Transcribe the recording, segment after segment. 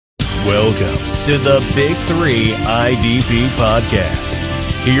Welcome to the Big 3 IDP Podcast.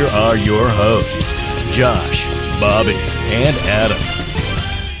 Here are your hosts, Josh, Bobby, and Adam.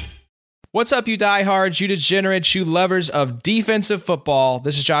 What's up, you diehards, you degenerates, you lovers of defensive football?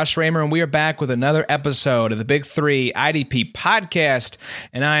 This is Josh Raymer, and we are back with another episode of the Big 3 IDP Podcast,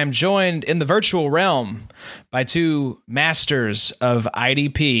 and I am joined in the virtual realm by two masters of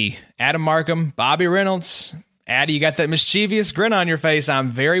IDP, Adam Markham, Bobby Reynolds. Addy, you got that mischievous grin on your face. I'm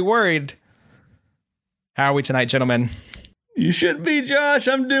very worried. How are we tonight, gentlemen? You should be, Josh.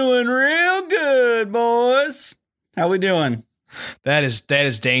 I'm doing real good, boys. How we doing? That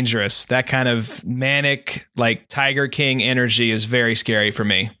is dangerous. That kind of manic, like Tiger King energy is very scary for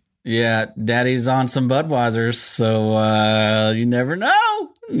me. Yeah, Daddy's on some Budweisers, so you never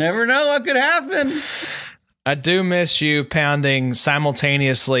know. Never know what could happen. I do miss you pounding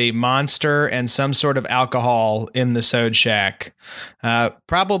simultaneously Monster and some sort of alcohol in the Sode Shack.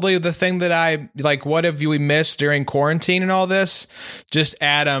 Probably the thing that I like. What have we missed during quarantine and all this? Just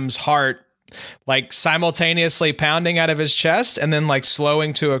Adam's heart, like simultaneously pounding out of his chest and then like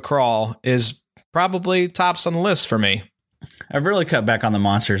slowing to a crawl is probably tops on the list for me. I've really cut back on the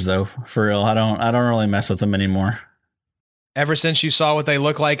Monsters though, for real. I don't really mess with them anymore. Ever since you saw what they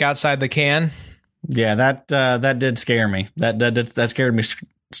look like outside the can. Yeah, that did scare me. That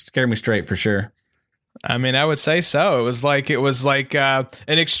scared me straight for sure. I mean, I would say so. It was like an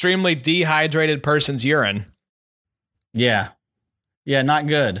extremely dehydrated person's urine. Yeah, not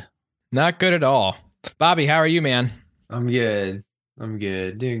good. Not good at all. Bobby, how are you, man? I'm good.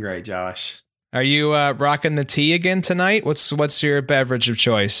 Doing great, Josh. Are you rocking the tea again tonight? What's your beverage of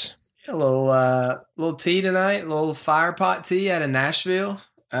choice? Yeah, a little tea tonight, a little fire pot tea out of Nashville.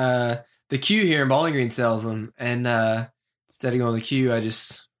 The Q here in Bowling Green sells them, and instead of going to the Q, I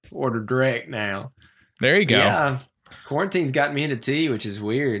just order direct now. There you go. Yeah, quarantine's gotten me into tea, which is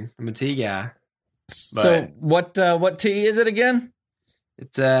weird. I'm a tea guy. So what tea is it again?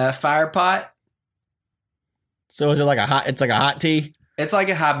 It's a fire pot. So is it like a hot tea? It's like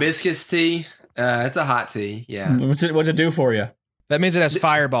a hibiscus tea. It's a hot tea. Yeah. What's it do for you? That means it has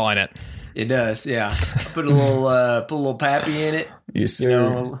Fireball in it. It does. Yeah. I put a little pappy in it. Yes, sir. You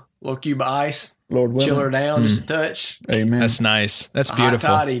know, a little cube of ice. Lord willing. Chill her down just a touch. Amen. That's nice. That's beautiful.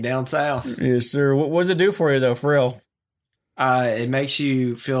 Hot toddy down south. Yes, sir. What does it do for you though, for real? It makes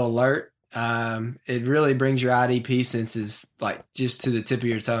you feel alert. It really brings your IDP senses like just to the tip of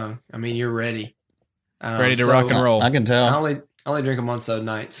your tongue. I mean, you're ready. Ready to rock and roll. I can tell. I only drink them on Sunday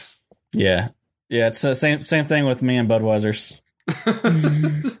nights. Yeah. It's the same thing with me and Budweisers.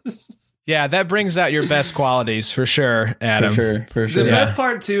 Yeah, that brings out your best qualities for sure, Adam. For sure. The best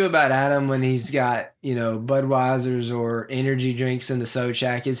part too about Adam when he's got, Budweisers or energy drinks in the Sode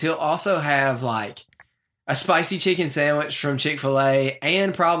Shack is he'll also have like a spicy chicken sandwich from Chick-fil-A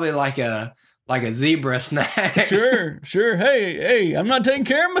and probably like a zebra snack. Sure. Hey, I'm not taking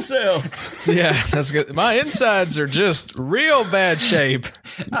care of myself. Yeah, that's good. My insides are just real bad shape.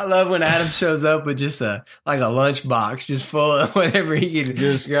 I love when Adam shows up with just a lunchbox just full of whatever he can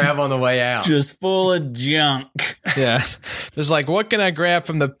just grab on the way out. Just full of junk. Yeah. Just like, what can I grab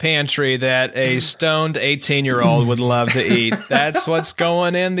from the pantry that a stoned 18-year-old would love to eat? That's what's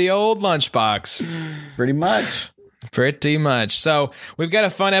going in the old lunchbox. Pretty much. So we've got a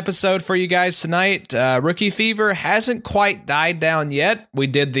fun episode for you guys tonight. Rookie fever hasn't quite died down yet. We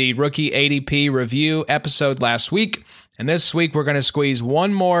did the rookie ADP review episode last week. And this week, we're going to squeeze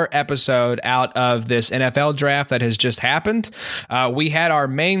one more episode out of this NFL draft that has just happened. We had our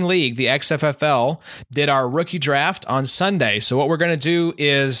main league, the XFFL, did our rookie draft on Sunday. So what we're going to do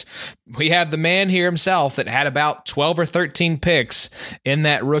is we have the man here himself that had about 12 or 13 picks in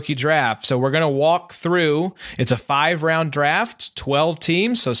that rookie draft. So we're going to walk through. It's a 5-round draft, 12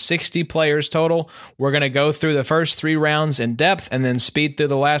 teams, so 60 players total. We're going to go through the first 3 rounds in depth and then speed through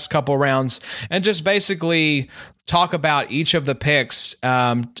the last couple rounds and just basically talk about each of the picks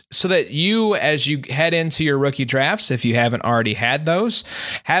so that you, as you head into your rookie drafts, if you haven't already had those,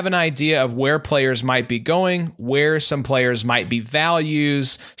 have an idea of where players might be going, where some players might be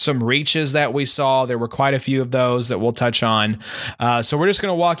values, some reaches that we saw. There were quite a few of those that we'll touch on. So we're just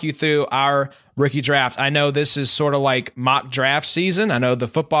going to walk you through our rookie draft. I know this is sort of like mock draft season. I know the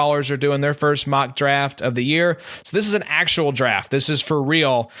footballers are doing their first mock draft of the year. So this is an actual draft. This is for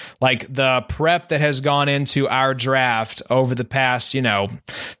real, like the prep that has gone into our draft over the past,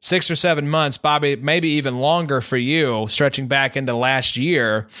 6 or 7 months, Bobby, maybe even longer for you, stretching back into last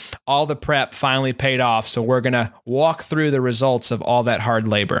year. All the prep finally paid off. So we're going to walk through the results of all that hard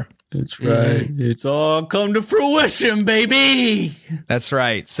labor. That's right. It's all come to fruition, baby. That's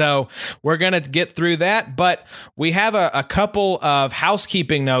right. So we're going to to get through that, but we have a couple of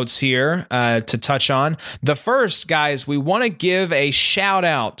housekeeping notes here to touch on. The first, guys, we want to give a shout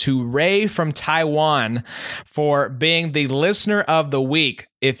out to Ray from Taiwan for being the listener of the week.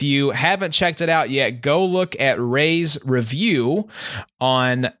 If you haven't checked it out yet, go look at Ray's review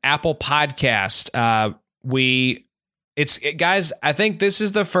on Apple Podcast. Guys, I think this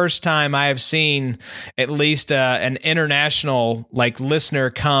is the first time I have seen at least an international listener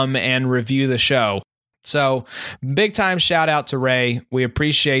come and review the show. So big time shout out to Ray. We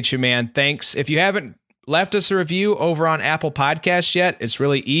appreciate you, man. Thanks. If you haven't left us a review over on Apple Podcasts yet, it's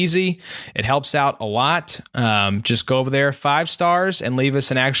really easy. It helps out a lot. Just go over there, 5 stars, and leave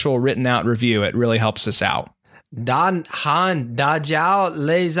us an actual written out review. It really helps us out. Dan Han Da Jiao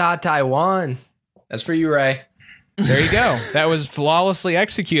Le Za Taiwan. That's for you, Ray. There you go. That was flawlessly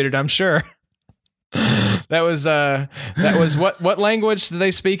executed, I'm sure. That was what language do they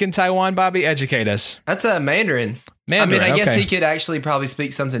speak in Taiwan, Bobby? Educate us. That's a Mandarin. Mandarin. I guess okay. he could actually probably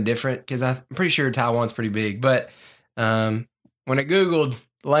speak something different because I'm pretty sure Taiwan's pretty big. But when I Googled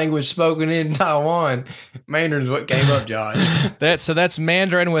language spoken in Taiwan, Mandarin's what came up, Josh. That's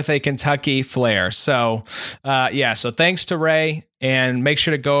Mandarin with a Kentucky flair. So, so thanks to Ray, and make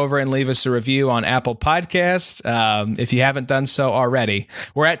sure to go over and leave us a review on Apple Podcasts if you haven't done so already.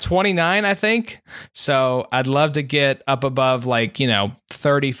 We're at 29, I think. So I'd love to get up above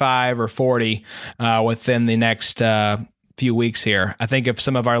 35 or 40 within the next few weeks here. I think if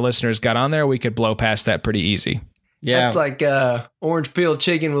some of our listeners got on there, we could blow past that pretty easy. Yeah, that's like orange peel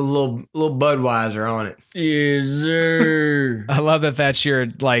chicken with a little Budweiser on it. Yes, sir. I love that. That's your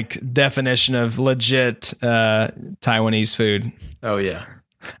definition of legit Taiwanese food. Oh yeah,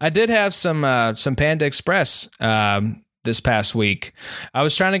 I did have some Panda Express this past week. I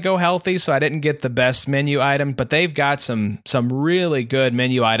was trying to go healthy, so I didn't get the best menu item, but they've got some really good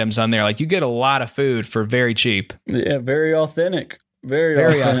menu items on there. You get a lot of food for very cheap. Yeah, very authentic.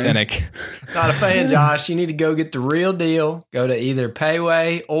 Very authentic. Not a fan, Josh. You need to go get the real deal. Go to either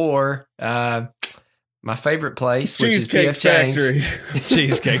Payway or my favorite place, which is PF Factory.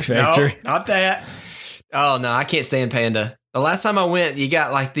 Cheesecake Factory. No, not that. Oh no, I can't stand Panda. The last time I went, you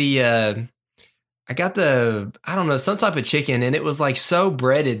got I got some type of chicken, and it was so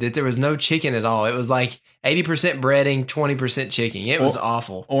breaded that there was no chicken at all. It was 80% breading, 20% chicken. It was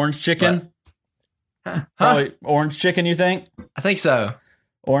awful. Orange chicken? Probably orange chicken, you think? I think so.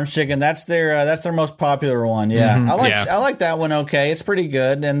 Orange chicken, that's their most popular one. Yeah. Mm-hmm. I like that one. Okay. It's pretty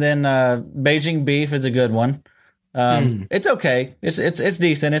good. And then Beijing beef is a good one. It's okay. It's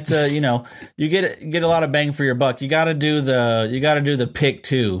decent. It's you get a lot of bang for your buck. You got to do the pick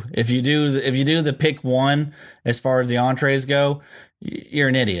 2. If you do the pick 1 as far as the entrees go, you're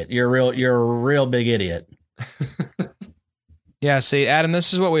an idiot. You're a real big idiot. Yeah, see, Adam,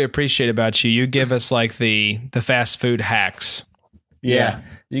 this is what we appreciate about you. You give us the fast food hacks. Yeah.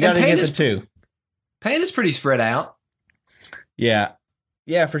 You got to get the 2. Panda's pretty spread out. Yeah.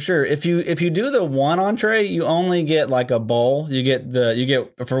 Yeah, for sure. If you do the 1 entree, you only get a bowl. You get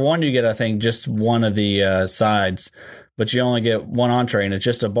for 1 you get I think just one of the sides, but you only get 1 entree and it's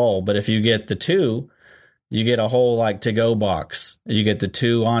just a bowl. But if you get the 2, you get a whole to-go box. You get the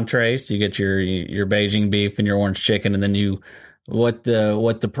 2 entrees, you get your Beijing beef and your orange chicken, and then what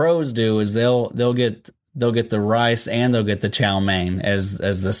the pros do is they'll get the rice and they'll get the chow mein as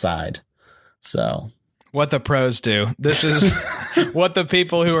the side. So what the pros do. This is what the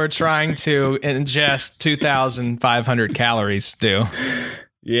people who are trying to ingest 2,500 calories do.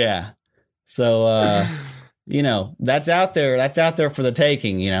 Yeah. So that's out there. That's out there for the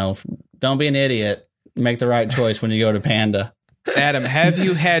taking. Don't be an idiot. Make the right choice when you go to Panda. Adam, have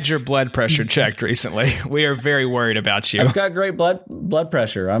you had your blood pressure checked recently? We are very worried about you. I've got great blood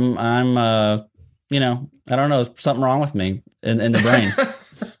pressure. I'm I don't know, something wrong with me in the brain.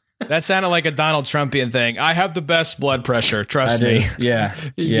 That sounded like a Donald Trumpian thing. I have the best blood pressure. Trust me. Yeah.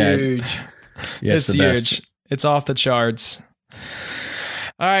 Huge. Yeah, it's huge. It's off the charts.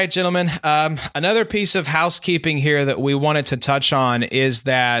 All right, gentlemen. Another piece of housekeeping here that we wanted to touch on is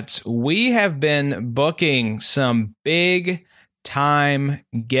that we have been booking some big time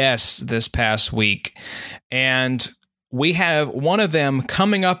guests this past week. And we have one of them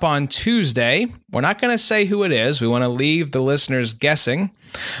coming up on Tuesday. We're not going to say who it is. We want to leave the listeners guessing.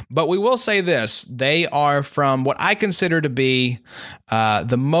 But we will say this. They are from what I consider to be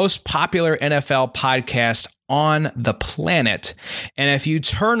the most popular NFL podcast on the planet. And if you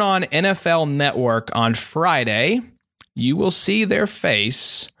turn on NFL Network on Friday, you will see their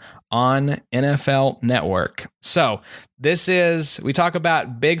face on NFL Network. So we talk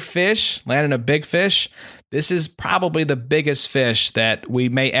about big fish, landing a big fish. this is probably the biggest fish that we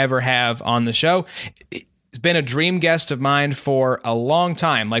may ever have on the show. It's been a dream guest of mine for a long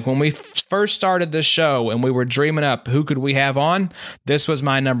time. Like when we first started this show and we were dreaming up who could we have on, this was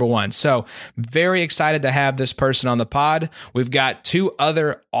my number one. So very excited to have this person on the pod. We've got 2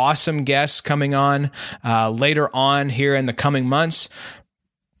 other awesome guests coming on later on here in the coming months.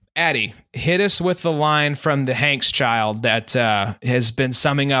 Addie, hit us with the line from the Hanks child that has been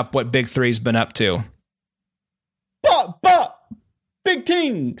summing up what Big Three's been up to. Big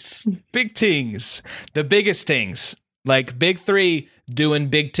tings. Big tings. The biggest tings. Like Big Three doing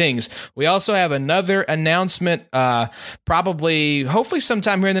big tings. We also have another announcement, hopefully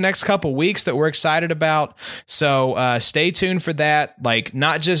sometime here in the next couple weeks that we're excited about. So stay tuned for that. Like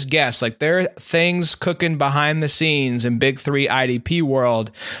not just guests, like there are things cooking behind the scenes in Big Three IDP world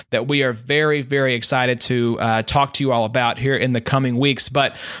that we are very, very excited to talk to you all about here in the coming weeks.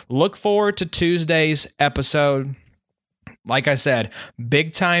 But look forward to Tuesday's episode. Like I said,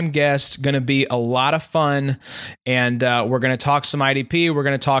 big time guest, going to be a lot of fun, and we're going to talk some IDP, we're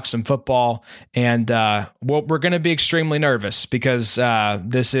going to talk some football, and we're going to be extremely nervous because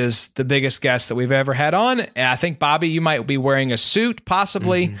this is the biggest guest that we've ever had on. And I think, Bobby, you might be wearing a suit,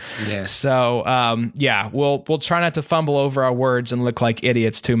 possibly. Mm-hmm. Yes. So, we'll try not to fumble over our words and look like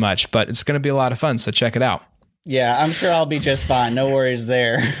idiots too much, but it's going to be a lot of fun, so check it out. Yeah, I'm sure I'll be just fine. No worries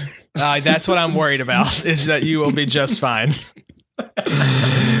there. That's what I'm worried about, is that you will be just fine.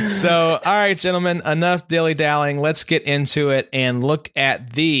 So, all right, gentlemen, enough dilly-dallying. Let's get into it and look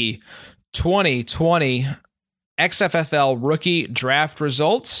at the 2020 XFFL rookie draft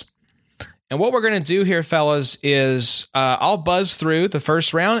results. And what we're going to do here, fellas, is I'll buzz through the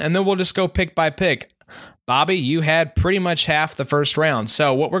first round, and then we'll just go pick by pick. Bobby, you had pretty much half the first round.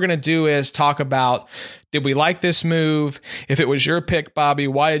 So what we're going to do is talk about, did we like this move? If it was your pick, Bobby,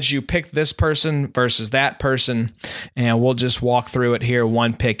 why did you pick this person versus that person? And we'll just walk through it here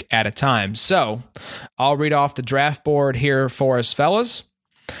one pick at a time. So I'll read off the draft board here for us, fellas.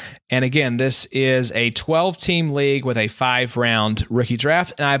 And again, this is a 12-team league with a 5-round rookie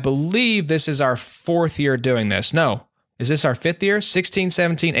draft. And I believe this is our 4th year doing this. No. Is this our 5th year? 16,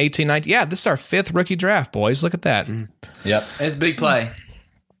 17, 18, 19. Yeah, this is our 5th rookie draft, boys. Look at that. Yep. It's big play.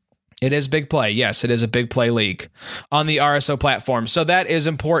 It is big play. Yes, it is a big play league on the RSO platform. So that is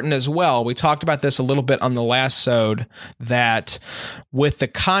important as well. We talked about this a little bit on the last sode, that with the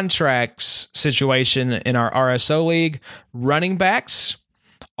contracts situation in our RSO league, running backs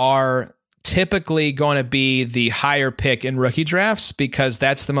are typically going to be the higher pick in rookie drafts because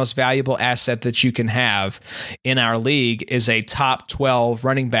that's the most valuable asset that you can have in our league is a top 12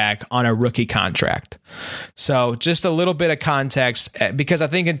 running back on a rookie contract. So just a little bit of context, because I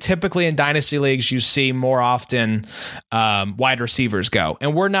think typically in dynasty leagues, you see more often wide receivers go.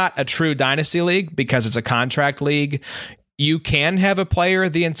 And we're not a true dynasty league because it's a contract league. You can have a player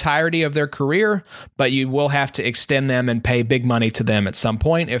the entirety of their career, but you will have to extend them and pay big money to them at some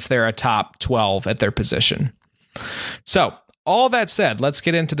point if they're a top 12 at their position. So all that said, let's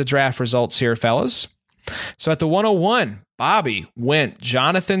get into the draft results here, fellas. So at the 101, Bobby went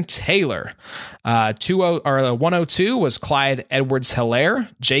Jonathan Taylor. 102 was Clyde Edwards-Helaire,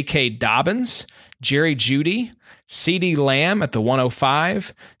 J.K. Dobbins, Jerry Jeudy, CeeDee Lamb at the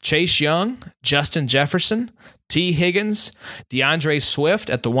 105, Chase Young, Justin Jefferson, T. Higgins, DeAndre Swift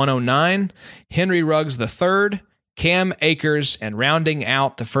at the 109, Henry Ruggs III, Cam Akers, and rounding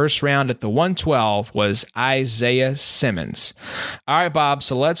out the first round at the 112 was Isaiah Simmons. All right, Bob,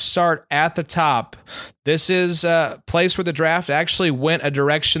 so let's start at the top. This is a place where the draft actually went a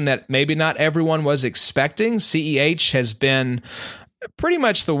direction that maybe not everyone was expecting. CEH has been pretty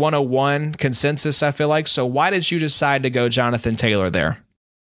much the 101 consensus, I feel like. So why did you decide to go Jonathan Taylor there?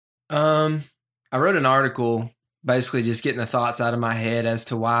 I wrote an article basically just getting the thoughts out of my head as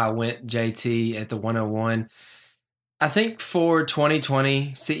to why I went JT at the 101. I think for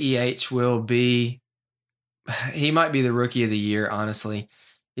 2020, CEH he might be the rookie of the year, honestly.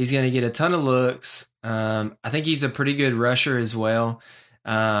 He's going to get a ton of looks. I think he's a pretty good rusher as well.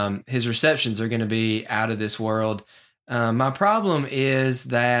 His receptions are going to be out of this world. My problem is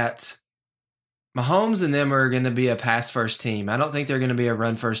that Mahomes and them are going to be a pass-first team. I don't think they're going to be a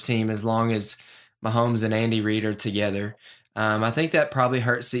run-first team as long as Mahomes and Andy Reid are together. I think that probably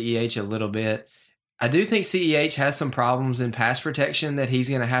hurts CEH a little bit. I do think CEH has some problems in pass protection that he's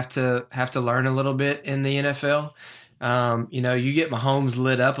going to have to learn a little bit in the NFL. You get Mahomes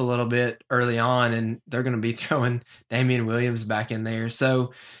lit up a little bit early on, and they're going to be throwing Damian Williams back in there.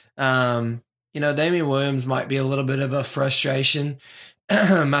 So, Damian Williams might be a little bit of a frustration.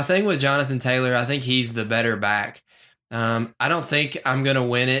 My thing with Jonathan Taylor, I think he's the better back. I don't think I'm going to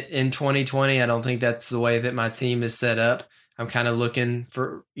win it in 2020. I don't think that's the way that my team is set up. I'm kind of looking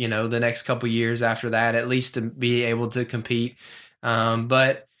for, the next couple years after that, at least to be able to compete.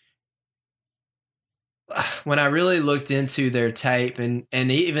 But when I really looked into their tape, and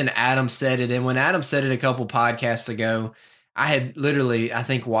even Adam said it, and when Adam said it a couple podcasts ago, I had literally, I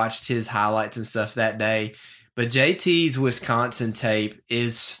think, watched his highlights and stuff that day. But JT's Wisconsin tape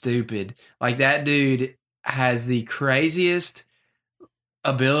is stupid. Like, that dude has the craziest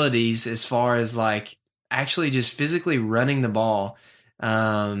abilities as far as like actually just physically running the ball.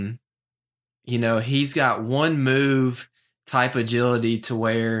 He's got one move type agility to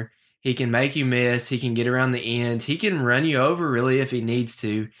where he can make you miss. He can get around the end. He can run you over really if he needs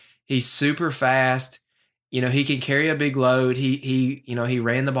to. He's super fast. He can carry a big load. He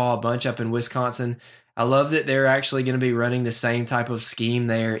ran the ball a bunch up in Wisconsin. I love that they're actually going to be running the same type of scheme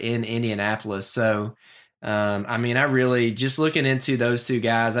there in Indianapolis. So, I really, just looking into those two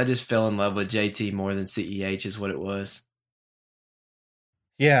guys, I just fell in love with JT more than CEH is what it was.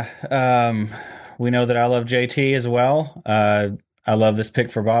 Yeah. We know that I love JT as well. I love this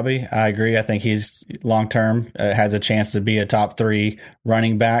pick for Bobby. I agree. I think he's long-term, has a chance to be a top 3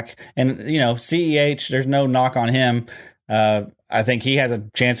 running back. And, CEH, there's no knock on him. I think he has a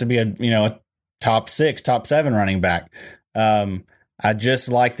chance to be a top 6, top 7 running back. I just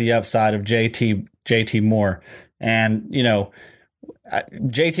like the upside of JT more. And,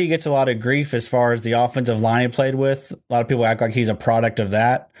 JT gets a lot of grief as far as the offensive line he played with. A lot of people act like he's a product of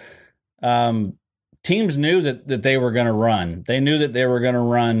that. Teams knew that they were going to run. They knew that they were going to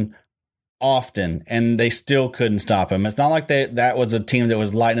run often, and they still couldn't stop him. It's not like that was a team that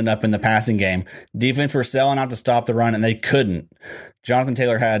was lighting up in the passing game. Defense were selling out to stop the run, and they couldn't. Jonathan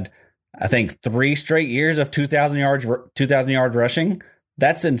Taylor had, I think, 3 straight years of 2,000 yards rushing.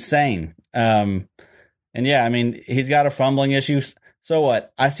 That's insane. And yeah, he's got a fumbling issue. So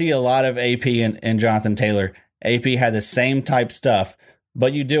what? I see a lot of AP in Jonathan Taylor. AP had the same type stuff,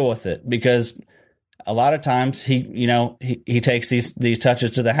 but you deal with it because a lot of times he takes these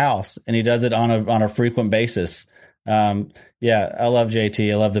touches to the house, and he does it on a frequent basis. Yeah, I love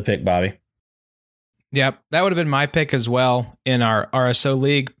JT. I love the pick, Bobby. Yep, that would have been my pick as well in our RSO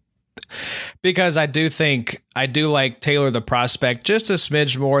league, because I do like Taylor the prospect just a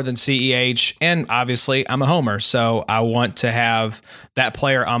smidge more than CEH, and obviously I'm a homer, so I want to have that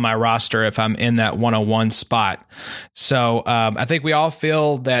player on my roster if I'm in that 101 spot. So I think we all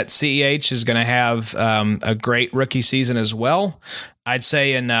feel that CEH is going to have a great rookie season as well. I'd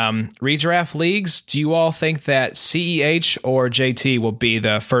say in redraft leagues, do you all think that CEH or JT will be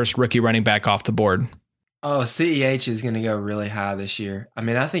the first rookie running back off the board? Oh, CEH is going to go really high this year.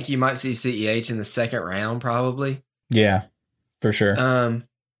 I think you might see CEH in the second round, probably. Yeah, for sure.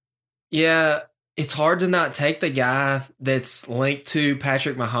 Yeah, it's hard to not take the guy that's linked to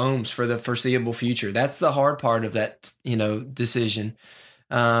Patrick Mahomes for the foreseeable future. That's the hard part of that, decision.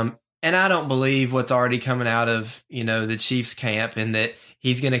 And I don't believe what's already coming out of, the Chiefs camp, and that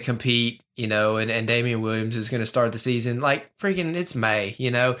he's going to compete, and Damian Williams is going to start the season like freaking it's May,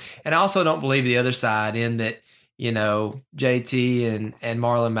 and I also don't believe the other side in that, JT and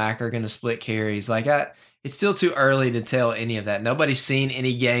Marlon Mack are going to split carries. It's still too early to tell any of that. Nobody's seen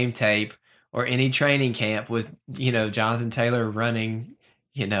any game tape or any training camp with, Jonathan Taylor running,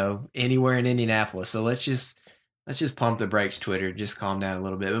 anywhere in Indianapolis. So let's just pump the brakes, Twitter. Just calm down a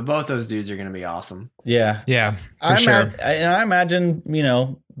little bit. But both those dudes are going to be awesome. Yeah. Yeah, for sure. I imagine,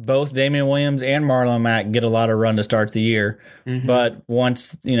 both Damian Williams and Marlon Mack get a lot of run to start the year. Mm-hmm. But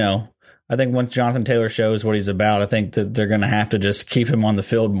once Jonathan Taylor shows what he's about, I think that they're going to have to just keep him on the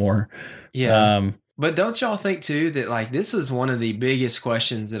field more. Yeah. But don't y'all think, too, that, this was one of the biggest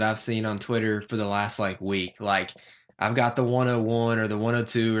questions that I've seen on Twitter for the last, week. I've got the 101 or the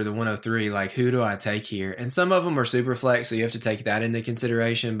 102 or the 103. Who do I take here? And some of them are super flex, so you have to take that into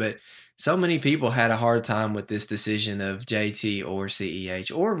consideration. But so many people had a hard time with this decision of JT or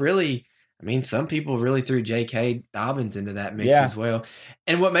CEH, or really, some people really threw J.K. Dobbins into that mix as well.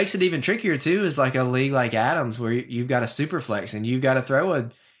 And what makes it even trickier too is a league like Adams, where you've got a super flex and you've got to throw a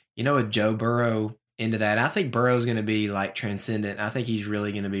Joe Burrow into that. I think Burrow's going to be transcendent. I think he's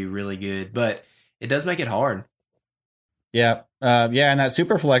really going to be really good, but it does make it hard. Yeah. In that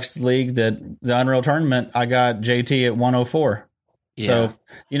Superflex league, the Unreal Tournament, I got JT at 104. Yeah. So,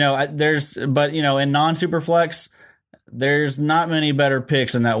 in non-Superflex, there's not many better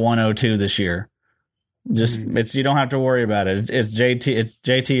picks in that 102 this year. Just you don't have to worry about it. It's JT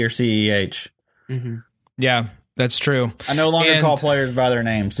or CEH. Mm-hmm. Yeah, that's true. I no longer call players by their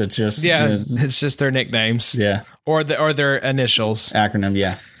names. It's just it's just their nicknames. Yeah. Or their initials. Acronym,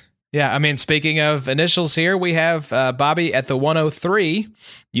 yeah. Yeah, I mean, speaking of initials here, we have Bobby at the 103.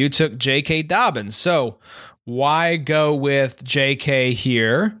 You took J.K. Dobbins. So why go with J.K.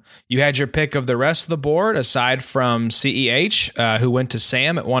 here? You had your pick of the rest of the board, aside from CEH, who went to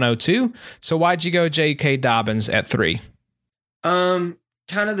Sam at 102. So why'd you go J.K. Dobbins at 3?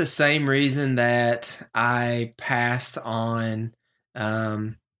 Kind of the same reason that I passed on,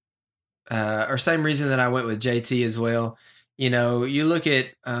 or same reason that I went with JT as well. You know, you look at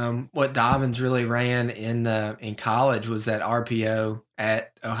what Dobbins really ran in college was that RPO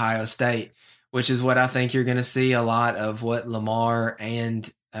at Ohio State, which is what I think you're going to see a lot of what Lamar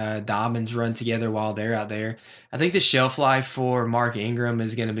and Dobbins run together while they're out there. I think the shelf life for Mark Ingram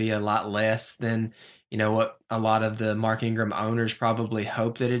is going to be a lot less than, you know, what a lot of the Mark Ingram owners probably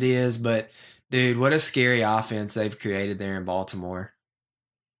hope that it is. But, dude, what a scary offense they've created there in Baltimore.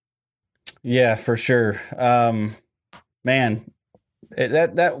 Yeah, for sure. Man,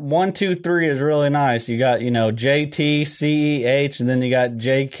 that 1, 2, 3 is really nice. You got, you know, JT, CEH, and then you got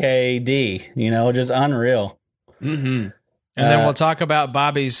JKD, you know, just unreal. Mm-hmm. And then we'll talk about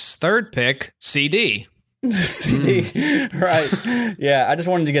Bobby's third pick, CD. CD, right. Yeah, I just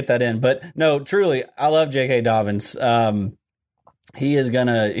wanted to get that in. But no, truly, I love J.K. Dobbins. He's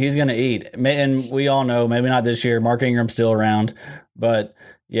gonna eat. And we all know, maybe not this year, Mark Ingram's still around. But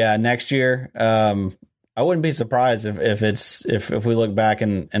yeah, next year, I wouldn't be surprised if we look back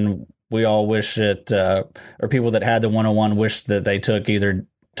and we all wish that, or people that had the 101 wish that they took either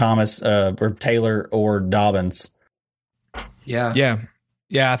Thomas or Taylor or Dobbins. Yeah.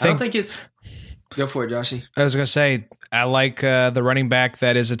 I don't think it's. Go for it, Joshy. I was going to say, I like the running back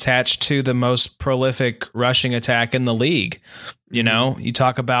that is attached to the most prolific rushing attack in the league. You know, you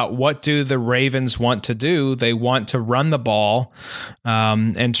talk about what do the Ravens want to do? They want to run the ball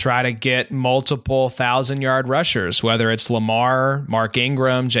and try to get multiple 1,000-yard rushers, whether it's Lamar, Mark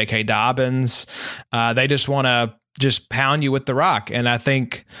Ingram, J.K. Dobbins. They just want to just pound you with the rock. And I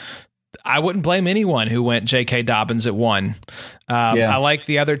think I wouldn't blame anyone who went J.K. Dobbins at 1. I like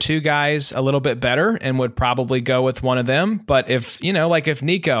the other two guys a little bit better and would probably go with one of them. But if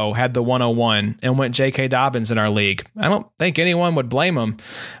Nico had the 101 and went J.K. Dobbins in our league, I don't think anyone would blame him.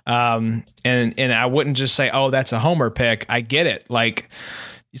 And I wouldn't just say, oh, that's a homer pick. I get it. Like,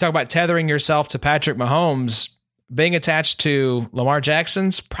 you talk about tethering yourself to Patrick Mahomes. Being attached to Lamar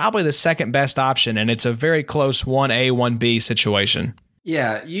Jackson's probably the second best option, and it's a very close 1A, 1B situation.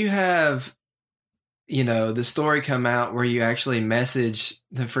 Yeah, you have, you know, the story come out where you actually message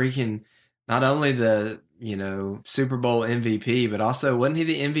the freaking, not only the, you know, Super Bowl MVP, but also, wasn't he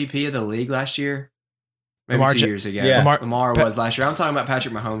the MVP of the league last year? Maybe 2 years ago. Yeah. Lamar was last year. I'm talking about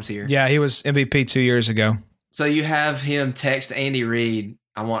Patrick Mahomes here. Yeah, he was MVP 2 years ago. So you have him text Andy Reid,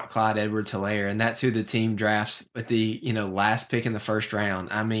 I want Clyde Edwards-Helaire, and that's who the team drafts with the, you know, last pick in the first round.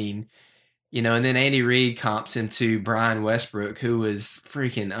 I mean, you know, and then Andy Reid comps him to Brian Westbrook, who was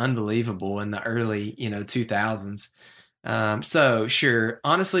freaking unbelievable in the early, you know, 2000s. So sure,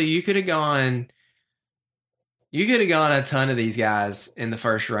 honestly, you could have gone a ton of these guys in the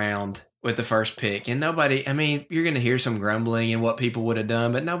first round with the first pick, and nobody. I mean, you're going to hear some grumbling and what people would have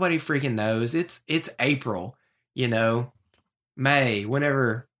done, but nobody freaking knows. It's April, you know, May,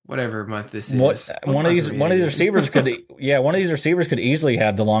 whatever month this is. One of these receivers could easily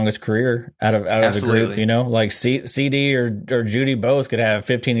have the longest career out of the group. You know, like CD or Judy both could have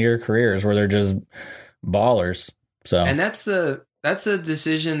 15-year careers where they're just ballers. So, and that's a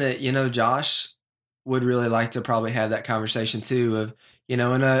decision that, you know, Josh would really like to probably have that conversation too. Of, you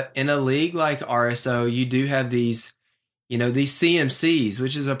know, in a league like RSO, you do have these, you know, these CMCs,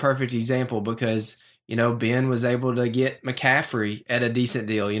 which is a perfect example because, you know, Ben was able to get McCaffrey at a decent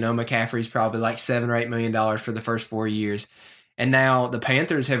deal. You know, McCaffrey's probably like $7 or $8 million for the first 4 years. And now the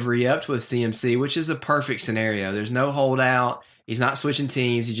Panthers have re-upped with CMC, which is a perfect scenario. There's no holdout. He's not switching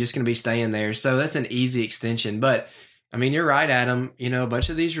teams. He's just going to be staying there. So that's an easy extension. But, I mean, you're right, Adam. You know, a bunch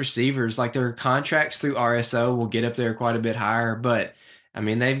of these receivers, like their contracts through RSO will get up there quite a bit higher. But, I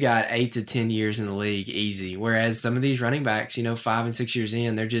mean, they've got 8 to 10 years in the league easy. Whereas some of these running backs, you know, 5 and 6 years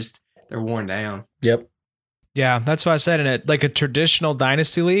in, they're worn down. Yep. Yeah, that's why I said in a traditional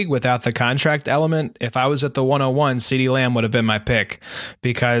dynasty league without the contract element, if I was at the 101, CeeDee Lamb would have been my pick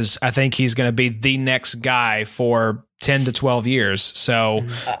because I think he's going to be the next guy for 10 to 12 years. So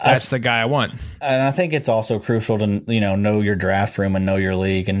that's the guy I want. And I think it's also crucial to, you know your draft room and know your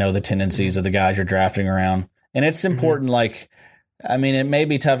league and know the tendencies of the guys you're drafting around. And it's important, like, I mean, it may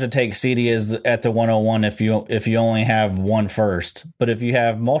be tough to take CD as at the 101 if you only have one first, but if you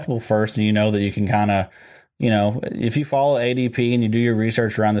have multiple firsts and you know that you can kind of, if you follow ADP and you do your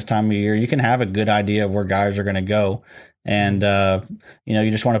research around this time of year, you can have a good idea of where guys are going to go. And,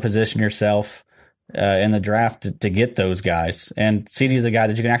 you just want to position yourself in the draft to get those guys. And CD is a guy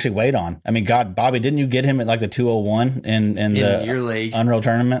that you can actually wait on. I mean, God, Bobby, didn't you get him at like the 201 in the your league Unreal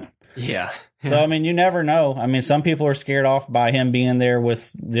tournament? Yeah. So, I mean, you never know. I mean, some people are scared off by him being there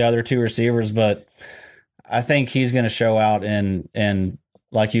with the other two receivers, but I think he's going to show out and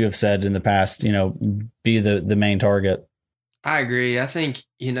like you have said in the past, be the main target. I agree. I think,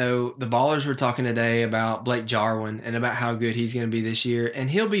 the ballers were talking today about Blake Jarwin and about how good he's going to be this year, and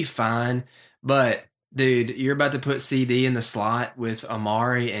he'll be fine. But, dude, you're about to put CD in the slot with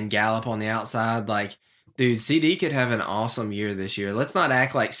Amari and Gallup on the outside. Like, dude, CD could have an awesome year this year. Let's not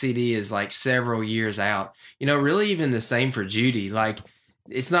act like CD is like several years out. Really even the same for Judy. Like,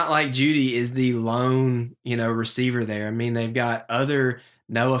 it's not like Judy is the lone, receiver there. I mean, they've got other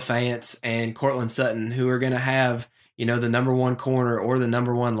Noah Fant and Cortland Sutton who are going to have, the number one corner or the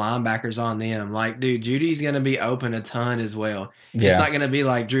number one linebackers on them. Like, dude, Judy's going to be open a ton as well. Yeah. It's not going to be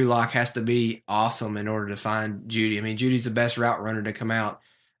like Drew Lock has to be awesome in order to find Judy. I mean, Judy's the best route runner to come out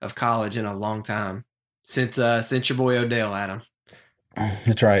of college in a long time since your boy Odell, Adam.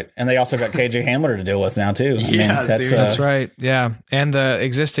 That's right. And they also got KJ Hamler to deal with now, too. That's right. Yeah. And the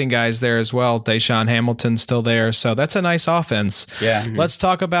existing guys there as well. Deshaun Hamilton's still there. So that's a nice offense. Yeah. Mm-hmm. Let's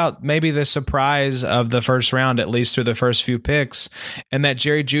talk about maybe the surprise of the first round, at least through the first few picks, and that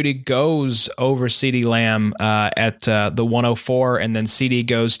Jerry Jeudy goes over CeeDee Lamb at the 104, and then CD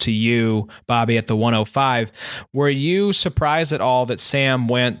goes to you, Bobby, at the 105. Were you surprised at all that Sam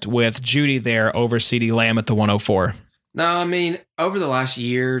went with Jeudy there over CeeDee Lamb at the 104? No, I mean, over the last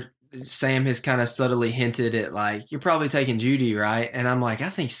year, Sam has kind of subtly hinted at, like, you're probably taking Jeudy, right? And I'm like, I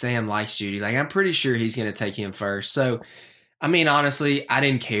think Sam likes Jeudy. Like, I'm pretty sure he's going to take him first. So, I mean, honestly, I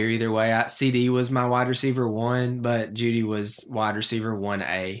didn't care either way. CD was my wide receiver 1, but Jeudy was wide receiver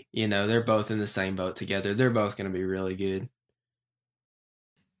 1A. They're both in the same boat together. They're both going to be really good.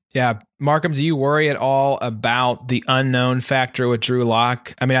 Yeah. Markham, do you worry at all about the unknown factor with Drew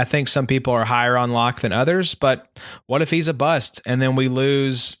Lock? I mean, I think some people are higher on Lock than others, but what if he's a bust and then we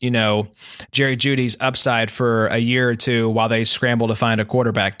lose, Jerry Jeudy's upside for a year or two while they scramble to find a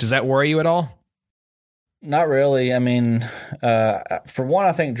quarterback? Does that worry you at all? Not really. I mean, for one,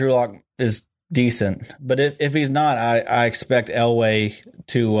 I think Drew Lock is decent, but if he's not, I expect Elway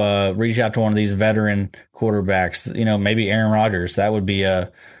to reach out to one of these veteran quarterbacks, maybe Aaron Rodgers. That would be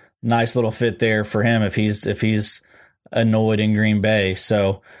a nice little fit there for him if he's annoyed in Green Bay.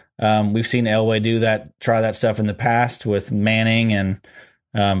 So we've seen Elway try that stuff in the past with Manning and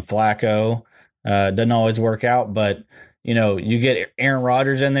Flacco. Doesn't always work out, but you get Aaron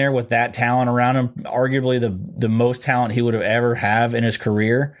Rodgers in there with that talent around him, arguably the most talent he would have ever have in his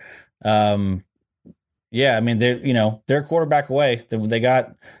career. Yeah, I mean they're a quarterback away.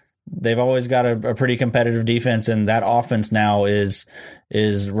 They've always got a pretty competitive defense, and that offense now is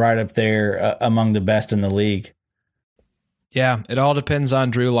right up there among the best in the league. Yeah, it all depends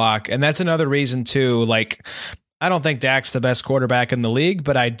on Drew Lock, and that's another reason too. Like, I don't think Dak's the best quarterback in the league,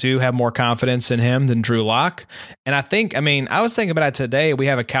 but I do have more confidence in him than Drew Lock. And I was thinking about it today. We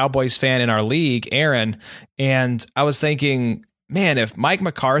have a Cowboys fan in our league, Aaron, and I was thinking, man, if Mike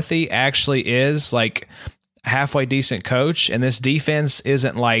McCarthy actually is like a halfway decent coach and this defense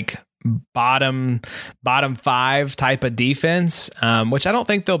isn't like bottom 5 type of defense, which I don't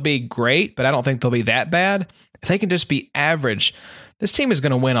think they'll be great, but I don't think they'll be that bad. If they can just be average, this team is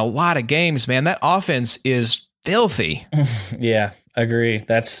going to win a lot of games, man. That offense is filthy. Yeah, agree.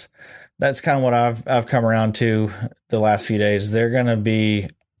 That's kind of what I've come around to the last few days. They're going to be,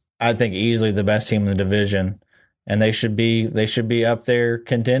 I think, easily the best team in the division. And they should be up there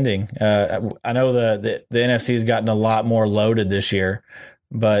contending. I know the NFC has gotten a lot more loaded this year,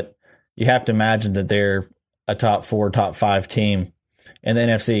 but you have to imagine that they're a top 4, top 5 team in the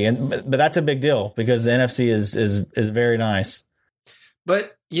NFC. But that's a big deal because the NFC is very nice.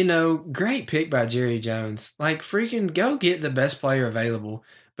 But great pick by Jerry Jones. Like, freaking go get the best player available,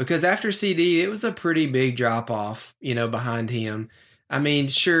 because after CD, it was a pretty big drop off, behind him. I mean,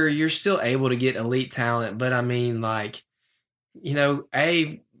 sure, you're still able to get elite talent, but I mean, like,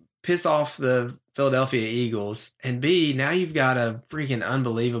 A, piss off the Philadelphia Eagles, and B, now you've got a freaking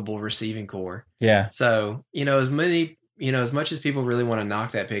unbelievable receiving core. Yeah. So, as much as people really want to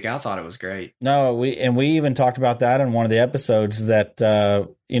knock that pick, I thought it was great. No, we even talked about that in one of the episodes that,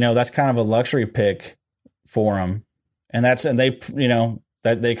 that's kind of a luxury pick for them. And they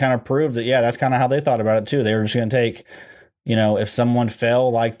kind of proved that, yeah, that's kind of how they thought about it too. They were just going to take, if someone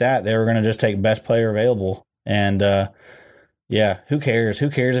fell like that, they were going to just take best player available. And, Yeah, who cares? Who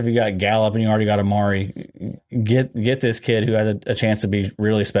cares if you got Gallup and you already got Amari? Get this kid who has a chance to be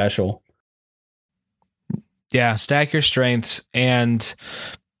really special. Yeah, stack your strengths, and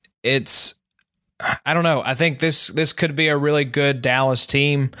I don't know. I think this could be a really good Dallas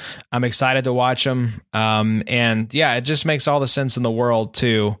team. I'm excited to watch them. And yeah, it just makes all the sense in the world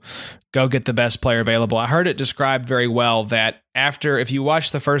to go get the best player available. I heard it described very well that if you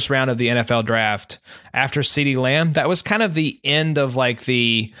watch the first round of the NFL draft, after CeeDee Lamb, that was kind of the end of like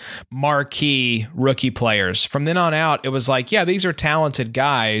the marquee rookie players. From then on out, it was like, yeah, these are talented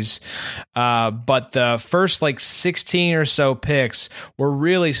guys. But the first like 16 or so picks were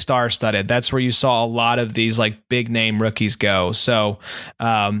really star-studded. That's where you saw a lot of these like big name rookies go. So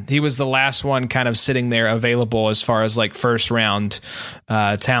he was the last one kind of sitting there available as far as like first round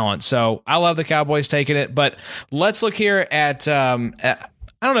talent. So I love the Cowboys taking it, but let's look here at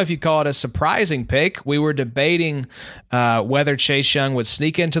I don't know if you call it a surprising pick. We were debating whether Chase Young would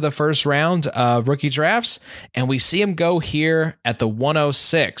sneak into the first round of rookie drafts, and we see him go here at the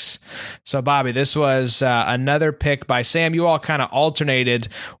 106. So, Bobby, this was another pick by Sam. You all kind of alternated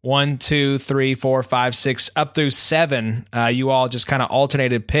 1, 2, 3, 4, 5, 6, up through 7. You all just kind of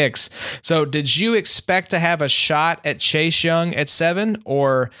alternated picks. So, did you expect to have a shot at Chase Young at 7,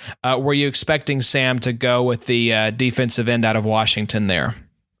 or were you expecting Sam to go with the defensive end out of Washington there?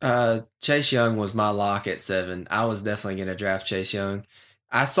 Chase Young was my lock at 7. I was definitely going to draft Chase Young.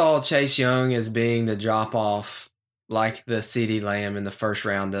 I saw Chase Young as being the drop off like the CeeDee Lamb in the first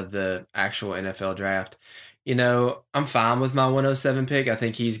round of the actual NFL draft. You know, I'm fine with my 107 pick. I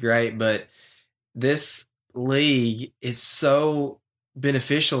think he's great, but this league is so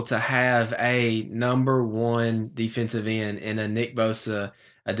beneficial to have a number 1 defensive end in a Nick Bosa,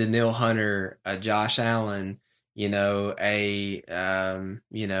 a Danielle Hunter, a Josh Allen, a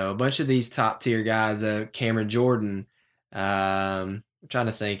bunch of these top tier guys, Cameron Jordan. I'm trying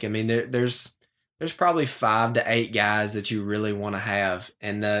to think. I mean, there's probably 5 to 8 guys that you really want to have,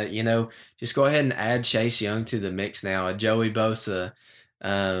 and just go ahead and add Chase Young to the mix now. A Joey Bosa.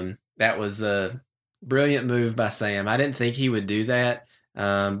 That was a brilliant move by Sam. I didn't think he would do that,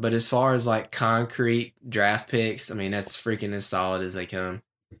 but as far as like concrete draft picks, I mean, that's freaking as solid as they come.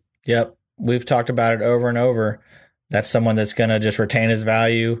 Yep. We've talked about it over and over. That's someone that's going to just retain his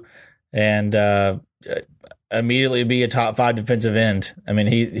value and immediately be a top 5 defensive end. I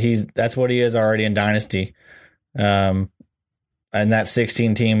mean, that's what he is already in Dynasty. And that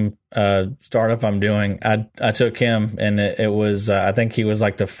 16 team startup I'm doing, I took him, and it was I think he was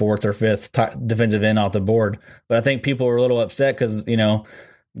like the 4th or 5th top defensive end off the board. But I think people were a little upset because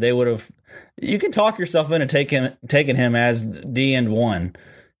they would have. You can talk yourself into taking him as D end 1.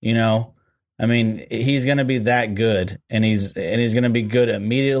 I mean, he's going to be that good, and he's going to be good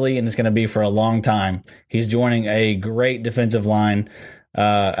immediately, and it's going to be for a long time. He's joining a great defensive line.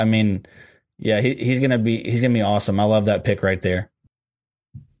 I mean, yeah, he's going to be awesome. I love that pick right there.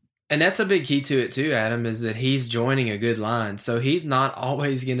 And that's a big key to it too, Adam, is that he's joining a good line. So he's not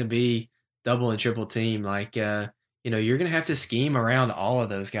always going to be double and triple team. Like, you're going to have to scheme around all of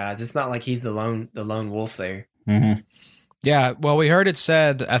those guys. It's not like he's the lone wolf there. Mm-hmm. Yeah, well, we heard it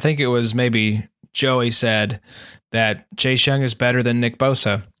said, I think it was maybe Joey said, that Chase Young is better than Nick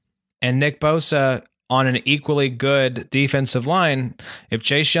Bosa. And Nick Bosa on an equally good defensive line, if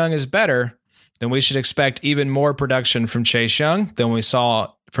Chase Young is better, then we should expect even more production from Chase Young than we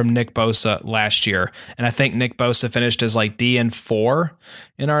saw from Nick Bosa last year. And I think Nick Bosa finished as like DN4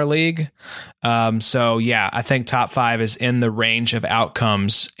 in our league. So yeah, I think top 5 is in the range of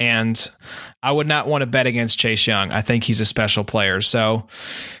outcomes, and I would not want to bet against Chase Young. I think he's a special player. So,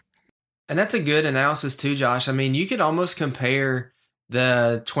 and that's a good analysis too, Josh. I mean, you could almost compare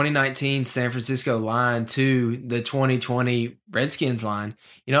the 2019 San Francisco line to the 2020 Redskins line.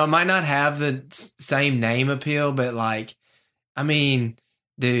 It might not have the same name appeal, but like, I mean,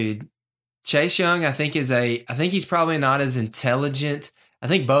 dude, Chase Young, I think he's probably not as intelligent. I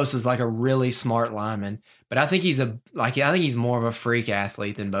think Bosa is like a really smart lineman, but I think I think he's more of a freak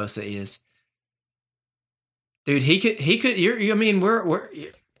athlete than Bosa is. Dude, he could. I mean,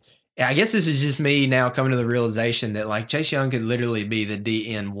 I guess this is just me now coming to the realization that like Chase Young could literally be the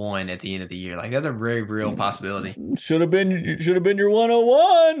DN1 at the end of the year. Like that's a very real possibility. Should have been your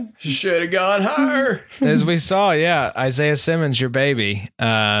 101. Should have gone higher. As we saw, yeah, Isaiah Simmons, your baby,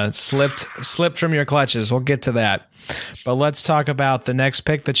 slipped from your clutches. We'll get to that. But let's talk about the next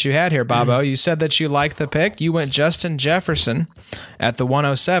pick that you had here, Bobo. You said that you liked the pick. You went Justin Jefferson at the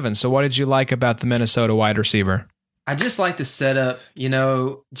 107. So what did you like about the Minnesota wide receiver? I just like the setup.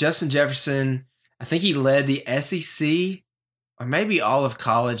 Justin Jefferson, I think he led the SEC or maybe all of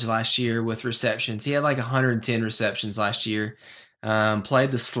college last year with receptions. He had like 110 receptions last year.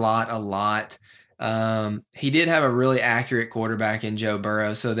 Played the slot a lot. He did have a really accurate quarterback in Joe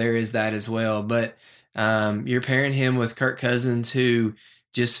Burrow, so there is that as well. But you're pairing him with Kirk Cousins, who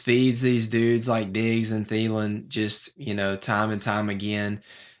just feeds these dudes like Diggs and Thielen just, time and time again.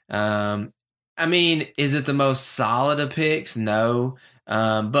 I mean, is it the most solid of picks? No.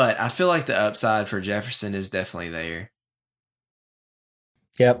 But I feel like the upside for Jefferson is definitely there.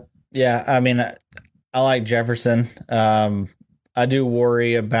 Yep. Yeah. I mean, I like Jefferson. I do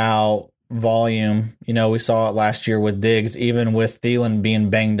worry about volume. We saw it last year with Diggs, even with Thielen being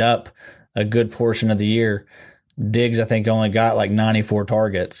banged up a good portion of the year. Diggs, I think, only got like 94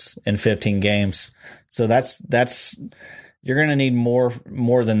 targets in 15 games. So that's you're going to need more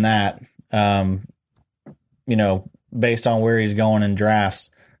than that, based on where he's going in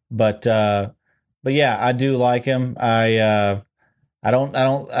drafts. But yeah, I do like him. I don't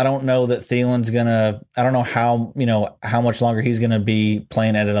know that Thielen's gonna. I don't know how much longer he's gonna be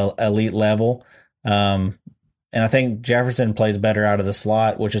playing at an elite level. And I think Jefferson plays better out of the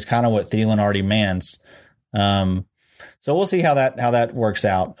slot, which is kind of what Thielen already mans. So we'll see how that works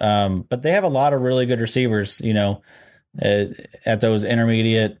out. But they have a lot of really good receivers, at those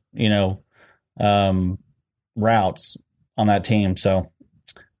intermediate, routes on that team. So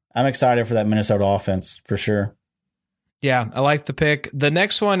I'm excited for that Minnesota offense for sure. Yeah, I like the pick. The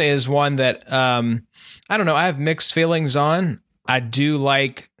next one is one that I don't know. I have mixed feelings on. I do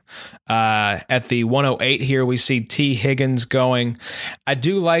like at the 108 here, we see T. Higgins going. I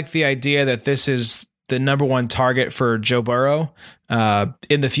do like the idea that this is the number one target for Joe Burrow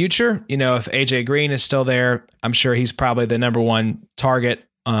in the future. If AJ Green is still there, I'm sure he's probably the number one target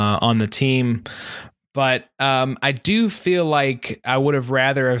on the team. But I do feel like I would have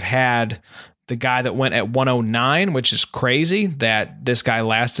rather have had the guy that went at 109, which is crazy that this guy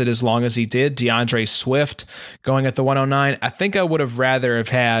lasted as long as he did, DeAndre Swift going at the 109. I think I would have rather have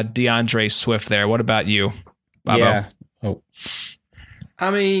had DeAndre Swift there. What about you, Bobo? Yeah. Oh.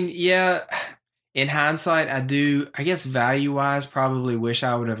 I mean, yeah, in hindsight, I guess value-wise, probably wish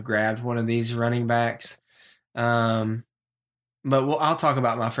I would have grabbed one of these running backs. But I'll talk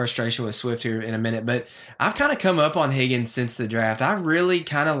about my frustration with Swift here in a minute. But I've kind of come up on Higgins since the draft. I really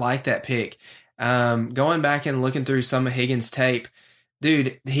kind of like that pick. Going back and looking through some of Higgins' tape,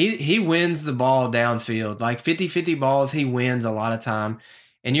 dude, he wins the ball downfield. Like 50-50 balls, he wins a lot of time.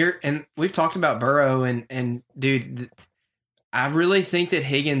 And we've talked about Burrow and dude, I really think that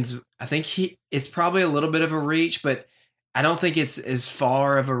Higgins, it's probably a little bit of a reach, but I don't think it's as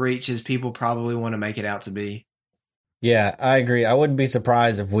far of a reach as people probably want to make it out to be. Yeah, I agree. I wouldn't be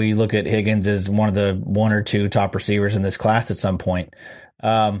surprised if we look at Higgins as one of the one or two top receivers in this class at some point.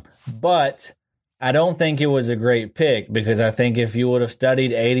 But I don't think it was a great pick because I think if you would have studied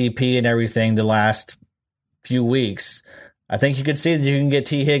ADP and everything the last few weeks, I think you could see that you can get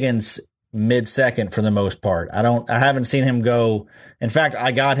T. Higgins mid-second for the most part. I haven't seen him go. In fact,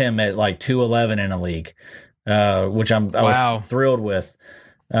 I got him at like 211 in a league, which I was thrilled with.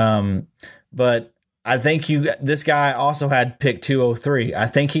 But I think this guy also had pick 203. I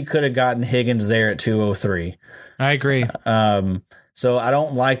think he could have gotten Higgins there at 203. I agree. So I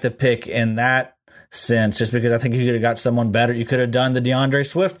don't like the pick in that sense, just because I think you could have got someone better. You could have done the DeAndre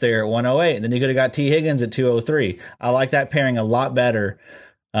Swift there at 108, and then you could have got T. Higgins at 203. I like that pairing a lot better.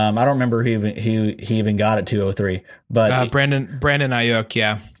 I don't remember who he even got at 203, but Brandon Ayuk,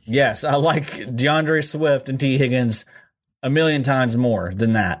 yeah. Yes, I like DeAndre Swift and T. Higgins a million times more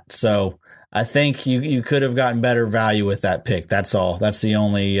than that. So I think you could have gotten better value with that pick. That's all. That's the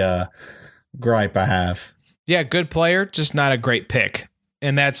only gripe I have. Yeah, good player, just not a great pick.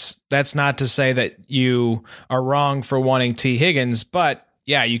 And that's not to say that you are wrong for wanting T. Higgins, but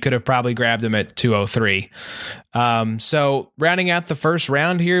yeah, you could have probably grabbed him at 203. So rounding out the first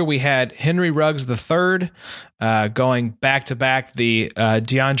round here, we had Henry Ruggs III going back-to-back. The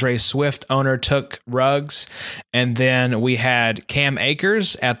DeAndre Swift owner took Ruggs. And then we had Cam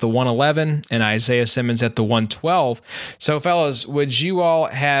Akers at the 111 and Isaiah Simmons at the 112. So, fellas, would you all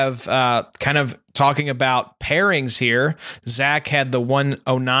have kind of talking about pairings here? Zach had the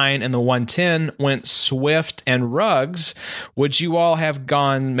 109 and the 110, went Swift and Ruggs. Would you all have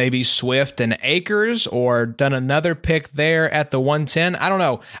gone maybe Swift and Akers or done another pick there at the 110? I don't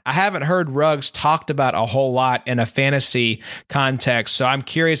know. I haven't heard Ruggs talked about a whole lot in a fantasy context, so I'm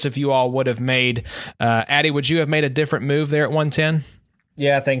curious if you all would have made, Addy, would you have made a different move there at 110?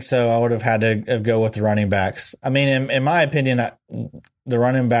 Yeah, I think so. I would have had to go with the running backs. I mean, in my opinion, the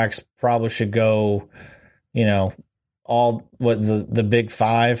running backs probably should go, all the big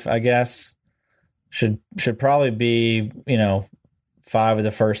five, I guess. should probably be, 5 of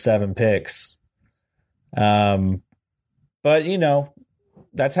the first 7 picks. But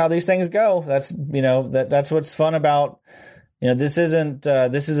that's how these things go. That's that's what's fun about. This isn't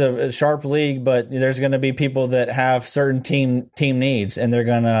this is a sharp league, but there's going to be people that have certain team needs, and they're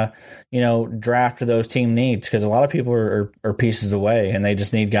going to draft to those team needs, because a lot of people are pieces away and they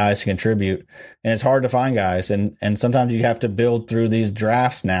just need guys to contribute, and it's hard to find guys, and sometimes you have to build through these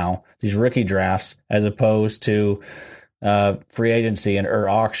drafts now, these rookie drafts, as opposed to free agency or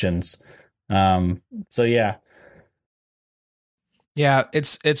auctions. So yeah. Yeah,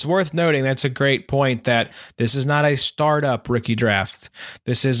 it's worth noting, that's a great point, that this is not a startup rookie draft.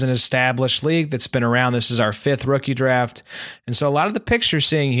 This is an established league that's been around. This is our 5th rookie draft. And so a lot of the picks you're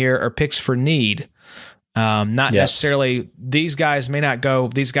seeing here are picks for need. Not necessarily, these guys may not go,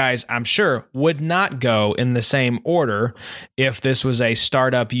 these guys I'm sure would not go in the same order if this was a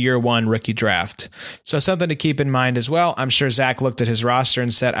startup year 1 rookie draft. So something to keep in mind as well. I'm sure Zach looked at his roster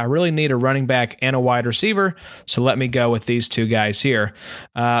and said, I really need a running back and a wide receiver, so let me go with these 2 guys here.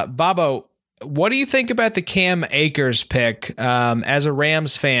 Bobo, what do you think about the Cam Akers pick? As a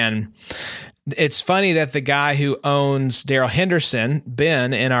Rams fan, it's funny that the guy who owns Darrell Henderson,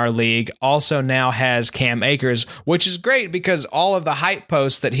 Ben, in our league, also now has Cam Akers, which is great because all of the hype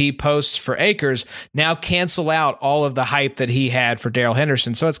posts that he posts for Akers now cancel out all of the hype that he had for Darrell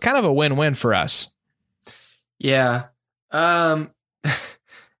Henderson. So it's kind of a win-win for us. Yeah.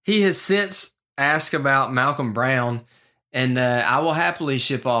 He has since asked about Malcolm Brown, and I will happily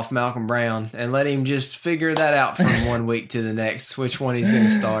ship off Malcolm Brown and let him just figure that out from one week to the next, which one he's going to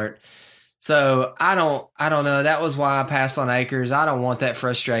start. So I don't know. That was why I passed on Akers. I don't want that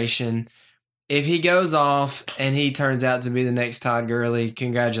frustration. If he goes off and he turns out to be the next Todd Gurley,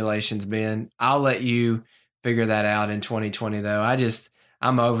 congratulations, Ben. I'll let you figure that out in 2020, though.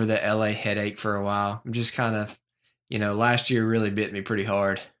 I'm over the LA headache for a while. I'm just kind of, last year really bit me pretty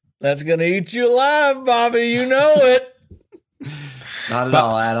hard. That's going to eat you alive, Bobby. You know it. Not at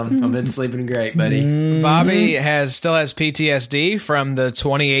all, Adam. I've been sleeping great, buddy. Bobby still has PTSD from the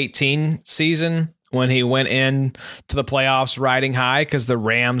 2018 season when he went in to the playoffs riding high because the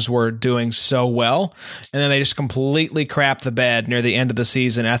Rams were doing so well, and then they just completely crapped the bed near the end of the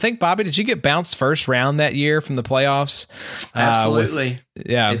season. And I think, Bobby, did you get bounced first round that year from the playoffs? Absolutely.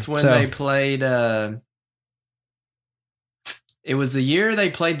 It's when they played. It was the year they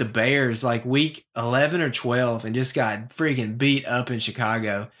played the Bears, like week 11 or 12, and just got freaking beat up in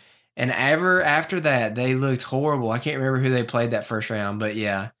Chicago. And ever after that, they looked horrible. I can't remember who they played that first round, but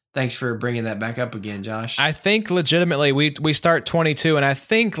yeah. Thanks for bringing that back up again, Josh. I think legitimately we start 22, and I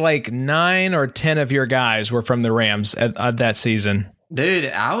think like 9 or 10 of your guys were from the Rams at that season. Dude,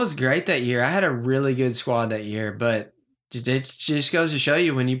 I was great that year. I had a really good squad that year, but it just goes to show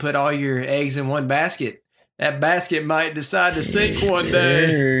you, when you put all your eggs in one basket, that basket might decide to sink one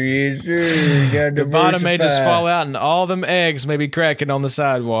day. The bottom may just fall out and all them eggs may be cracking on the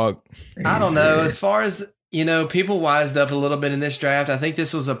sidewalk. I don't know. As far as, people wised up a little bit in this draft. I think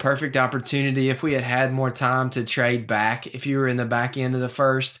this was a perfect opportunity if we had more time to trade back, if you were in the back end of the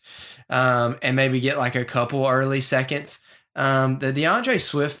first, and maybe get like a couple early seconds. The DeAndre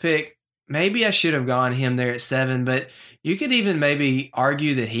Swift pick, maybe I should have gone him there at 7, but you could even maybe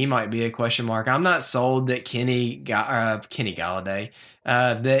argue that he might be a question mark. I'm not sold that Kenny Galladay,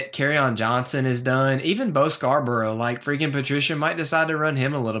 that Kerryon Johnson is done. Even Bo Scarborough, like freaking Patricia might decide to run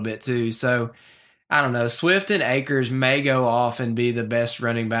him a little bit too. So I don't know. Swift and Akers may go off and be the best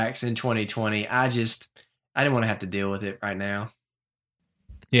running backs in 2020. I didn't want to have to deal with it right now.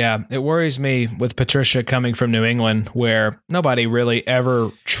 Yeah, it worries me with Patricia coming from New England, where nobody really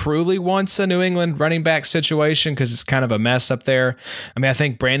ever truly wants a New England running back situation because it's kind of a mess up there. I mean, I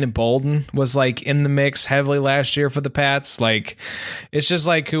think Brandon Bolden was like in the mix heavily last year for the Pats. Like, it's just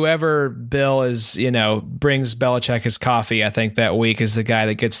like whoever Bill is, brings Belichick his coffee, I think that week is the guy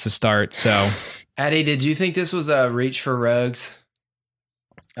that gets to start. So, Addy, did you think this was a reach for Ruggs?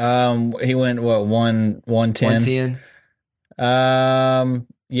 He went 110? 110.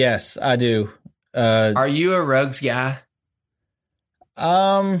 Yes, I do. Are you a Ruggs guy?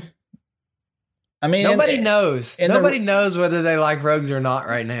 I mean, nobody knows. Nobody knows whether they like Ruggs or not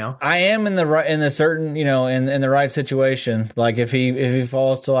right now. I am in the the right situation. Like if he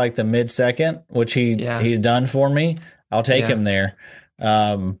falls to like the mid-second, which he's done for me, I'll take him there.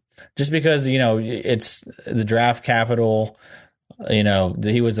 Just because it's the draft capital.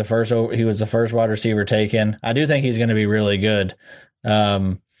 He was the first wide receiver taken. I do think he's going to be really good.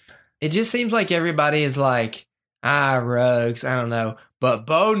 It just seems like everybody is like, Ruggs, I don't know. But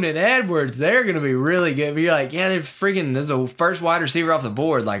Bowden and Edwards, they're going to be really good. But you're like, yeah, there's a first wide receiver off the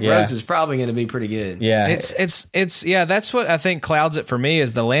board. Like Ruggs is probably going to be pretty good. Yeah. It's yeah, that's what I think clouds it for me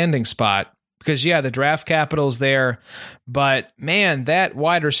is the landing spot. Because, yeah, the draft capital's there, but, man, that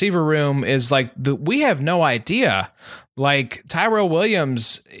wide receiver room is like, we have no idea. Like, Tyrell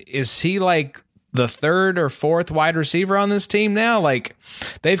Williams, is he like the third or fourth wide receiver on this team now? Like,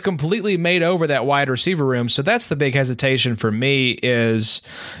 they've completely made over that wide receiver room. So that's the big hesitation for me is,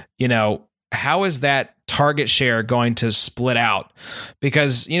 how is that target share going to split out?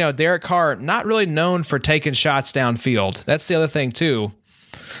 Because, Derek Carr, not really known for taking shots downfield. That's the other thing, too.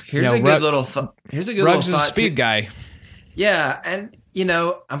 Here's a good little thought. Ruggs is a speed guy. Yeah, and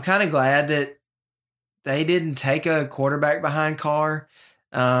I'm kind of glad that they didn't take a quarterback behind Carr.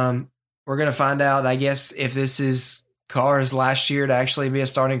 We're gonna find out, I guess, if this is Carr's last year to actually be a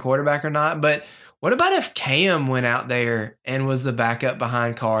starting quarterback or not. But what about if Cam went out there and was the backup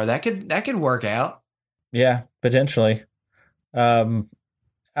behind Carr? That could work out. Yeah, potentially. I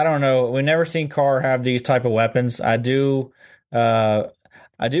don't know. We never seen Carr have these type of weapons. I do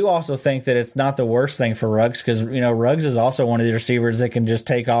also think that it's not the worst thing for Ruggs because, Ruggs is also one of the receivers that can just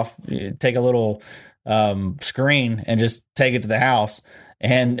take a little screen and just take it to the house.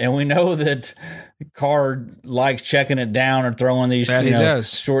 And we know that Carr likes checking it down or throwing these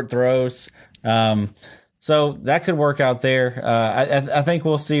short throws. So that could work out there. I think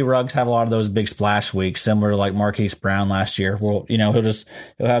we'll see Ruggs have a lot of those big splash weeks, similar to like Marquise Brown last year. Well, he'll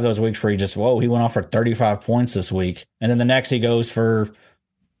have those weeks where he went off for 35 points this week. And then the next he goes for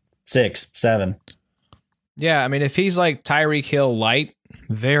 6, 7. Yeah, I mean, if he's like Tyreek Hill light,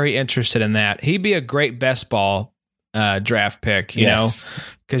 very interested in that. He'd be a great best ball draft pick, you know,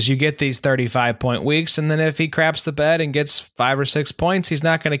 because you get these 35-point weeks, and then if he craps the bed and gets 5 or 6 points, he's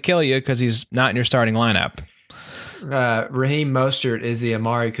not going to kill you because he's not in your starting lineup. Raheem Mostert is the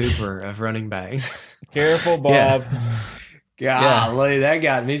Amari Cooper of running backs. Careful, Bob. Golly, that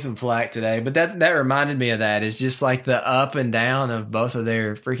got me some flack today. But that reminded me of that. It's just like the up and down of both of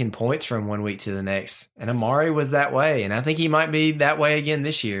their freaking points from one week to the next. And Amari was that way. And I think he might be that way again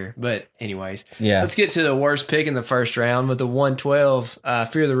this year. But anyways, let's get to the worst pick in the first round with the 112.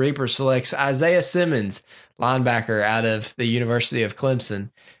 Fear the Reaper selects Isaiah Simmons, linebacker out of the University of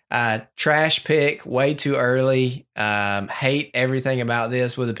Clemson. Trash pick, way too early. Hate everything about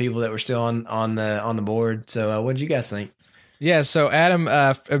this with the people that were still on the board. So what did you guys think? Yeah, so Adam,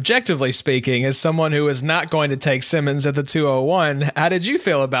 objectively speaking, as someone who is not going to take Simmons at the 201, how did you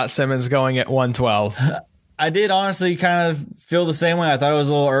feel about Simmons going at 112? I did honestly kind of feel the same way. I thought it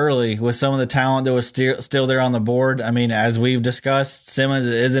was a little early with some of the talent that was still there on the board. I mean, as we've discussed, Simmons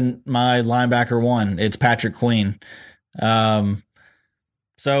isn't my linebacker one. It's Patrick Queen.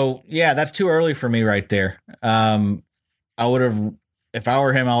 So, yeah, that's too early for me right there. If I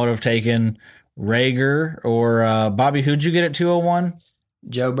were him, I would have taken Rager or Bobby. Who'd you get at 201?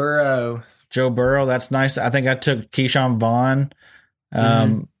 Joe Burrow. That's nice. I think I took Keyshawn Vaughn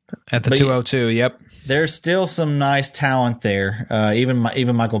at the 202. Yep. There's still some nice talent there. Even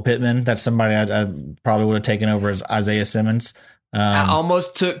Michael Pittman. That's somebody I probably would have taken over as Isaiah Simmons. I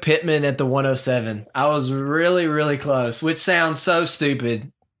almost took Pittman at the 107. I was really, really close, which sounds so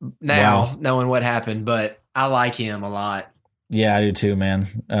stupid now, knowing what happened, but I like him a lot. Yeah, I do too, man.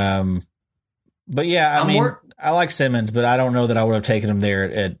 But yeah, I mean, I like Simmons, but I don't know that I would have taken him there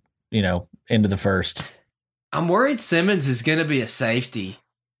at into the first. I'm worried Simmons is going to be a safety.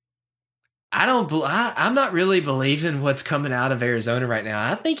 I'm not really believing what's coming out of Arizona right now.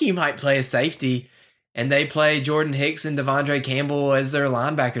 I think he might play a safety, and they play Jordan Hicks and Devondre Campbell as their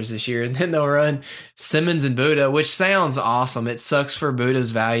linebackers this year, and then they'll run Simmons and Buddha, which sounds awesome. It sucks for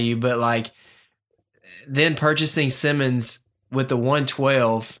Buddha's value, but like then purchasing Simmons with the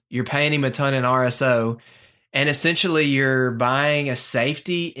 112, you're paying him a ton in RSO, and essentially you're buying a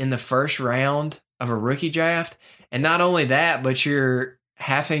safety in the first round of a rookie draft. And not only that, but you're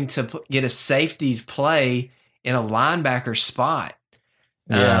having to get a safety's play in a linebacker spot.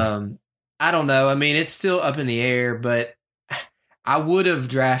 Yeah. I don't know. I mean, it's still up in the air, but I would have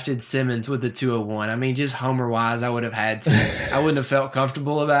drafted Simmons with the 201. I mean, just homer-wise, I would have had to. I wouldn't have felt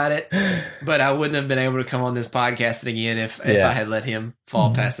comfortable about it, but I wouldn't have been able to come on this podcast again if I had let him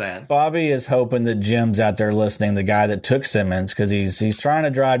fall past that. Bobby is hoping that Jim's out there listening, the guy that took Simmons, because he's trying to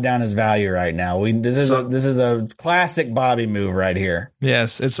drive down his value right now. This is a classic Bobby move right here.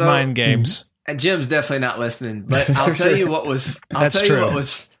 Yes, it's mind games. And Jim's definitely not listening, but I'll tell you what was.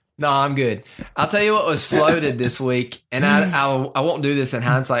 No, I'm good. I'll tell you what was floated this week, and I won't do this in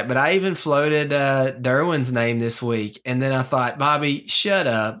hindsight, but I even floated Derwin's name this week, and then I thought, Bobby, shut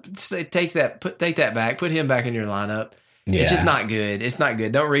up, take that back, put him back in your lineup. Yeah. It's just not good. It's not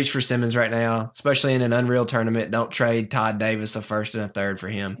good. Don't reach for Simmons right now, especially in an Unreal tournament. Don't trade Todd Davis a first and a third for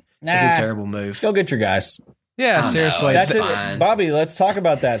him. It's a terrible move. Go get your guys. Yeah, seriously. That's it. fine. Bobby, let's talk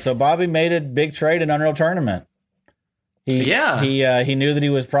about that. So Bobby made a big trade in Unreal Tournament. He knew that he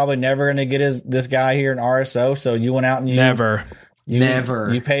was probably never going to get this guy here in RSO, so you went out and Never.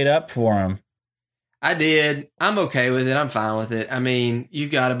 You paid up for him. I did. I'm okay with it. I'm fine with it. I mean,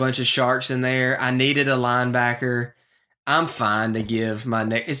 you've got a bunch of sharks in there. I needed a linebacker. I'm fine to give my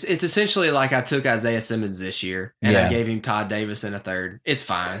neck. It's essentially like I took Isaiah Simmons this year and I gave him Todd Davis in a third. It's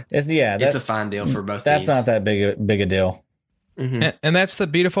fine. It's a fine deal for both teams. That's not that big a deal. Mm-hmm. And that's the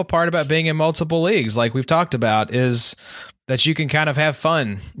beautiful part about being in multiple leagues, like we've talked about, is that you can kind of have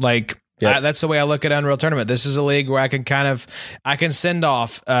fun. Like, that's the way I look at Unreal Tournament. This is a league where I can send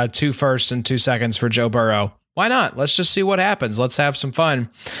off 2 firsts and 2 seconds for Joe Burrow. Why not? Let's just see what happens. Let's have some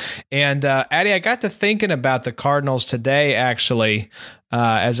fun. And Addy, I got to thinking about the Cardinals today, actually,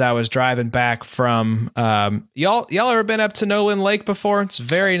 as I was driving back from y'all ever been up to Nolan Lake before? It's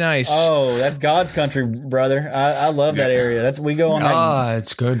very nice. Oh, that's God's country, brother. I love that area. We go on that.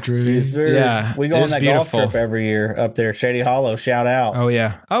 God's country. Yeah, we go on that beautiful golf trip every year up there. Shady Hollow, shout out. Oh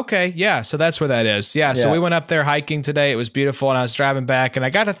yeah. Okay, yeah. So that's where that is. Yeah. So we went up there hiking today. It was beautiful, and I was driving back, and I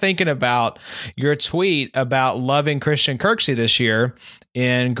got to thinking about your tweet about loving Christian Kirksey this year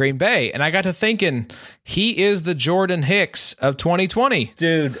in Green Bay, and I got to thinking he is the Jordan Hicks of 2020.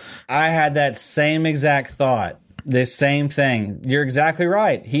 Dude, I had that same exact thought. The same thing. You're exactly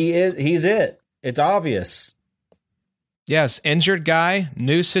right. He's it. It's obvious. Yes, injured guy,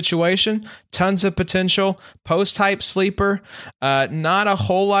 new situation, tons of potential, post-hype sleeper, not a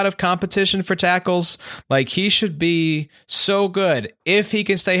whole lot of competition for tackles. Like, he should be so good if he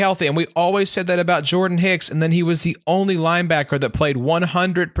can stay healthy. And we always said that about Jordan Hicks, and then he was the only linebacker that played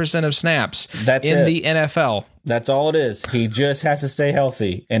 100% of snaps in the NFL. That's all it is. He just has to stay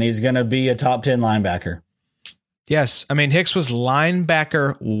healthy, and he's going to be a top 10 linebacker. Yes. I mean, Hicks was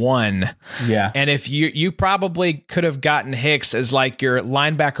linebacker 1. Yeah. And if you probably could have gotten Hicks as like your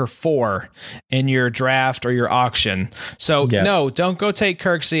linebacker 4 in your draft or your auction. So no, don't go take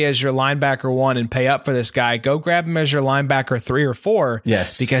Kirksey as your linebacker 1 and pay up for this guy. Go grab him as your linebacker 3 or 4.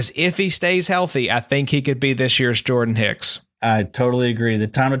 Yes. Because if he stays healthy, I think he could be this year's Jordan Hicks. I totally agree. The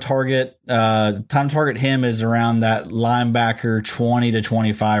time to target him is around that linebacker 20 to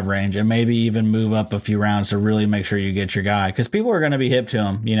 25 range, and maybe even move up a few rounds to really make sure you get your guy, because people are going to be hip to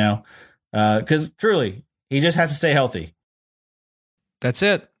him, because truly he just has to stay healthy. That's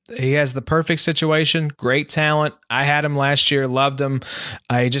it. He has the perfect situation, great talent. I had him last year, loved him.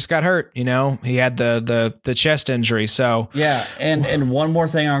 He just got hurt. He had the chest injury. So yeah, and one more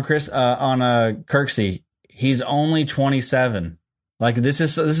thing on Kirksey. He's only 27. Like, this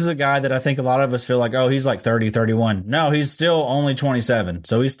is a guy that I think a lot of us feel like, oh, he's like 30, 31. No, he's still only 27.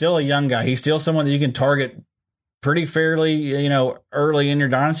 So he's still a young guy. He's still someone that you can target pretty fairly, early in your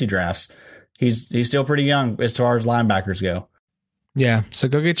dynasty drafts. He's still pretty young as far as linebackers go. Yeah. So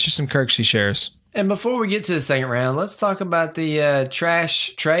go get you some Kirksey shares. And before we get to the second round, let's talk about the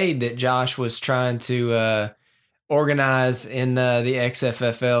trash trade that Josh was trying to organize in the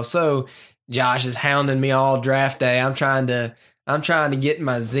XFFL. So Josh is hounding me all draft day. I'm trying to get in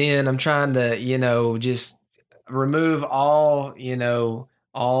my zen. I'm trying to, just remove all things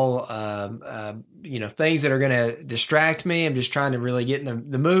that are going to distract me. I'm just trying to really get in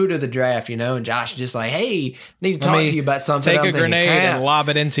the mood of the draft, and Josh is just like, hey, need to talk to you about something. Take a grenade and lob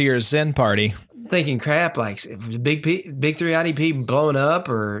it into your zen party. Thinking crap, like big 3 IDP blowing up,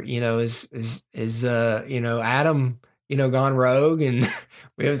 or, is Adam, gone rogue, and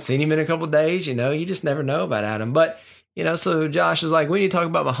we haven't seen him in a couple of days. You just never know about Adam. But, so Josh was like, we need to talk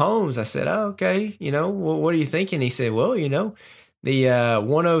about Mahomes. I said, oh, okay. What are you thinking? He said, well, the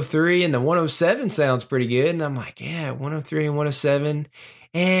 103 and the 107 sounds pretty good. And I'm like, yeah, 103 and 107.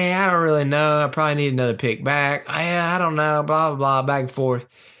 I don't really know. I probably need another pick back. I don't know, blah, blah, blah, back and forth.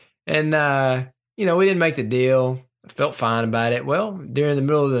 And, we didn't make the deal. I felt fine about it. Well, during the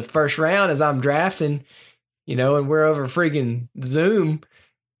middle of the first round, as I'm drafting, and we're over freaking Zoom,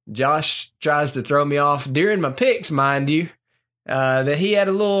 Josh tries to throw me off during my picks, mind you, that he had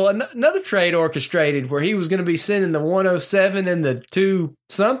another trade orchestrated where he was going to be sending the 107 and the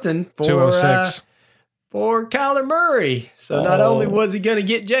 2-something for 206 for Kyler Murray. So not only was he going to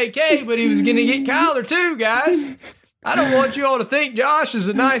get JK, but he was going to get Kyler too, guys. I don't want you all to think Josh is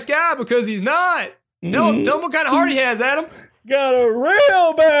a nice guy, because he's not. Tell him what kind of heart he has, Adam. Got a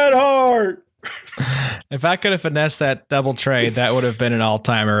real bad heart. If I could have finessed that double trade, that would have been an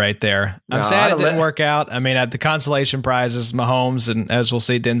all-timer right there. I'm sad it didn't work out. I mean, the consolation prize is Mahomes, and as we'll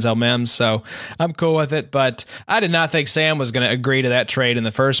see, Denzel Mims, so I'm cool with it. But I did not think Sam was going to agree to that trade in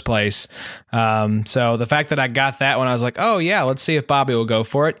the first place. So the fact that I got that one, I was like, oh, yeah, let's see if Bobby will go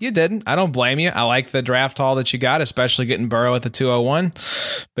for it. You didn't. I don't blame you. I like the draft haul that you got, especially getting Burrow at the 201.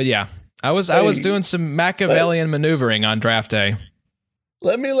 But yeah, I was doing some Machiavellian maneuvering on draft day.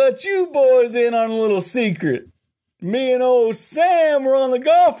 Let me let you boys in on a little secret. Me and old Sam were on the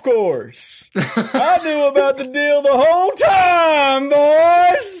golf course. I knew about the deal the whole time,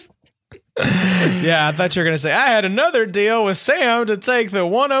 boys. Yeah, I thought you were going to say, I had another deal with Sam to take the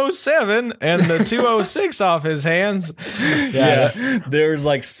 107 and the 206 off his hands. Yeah. There was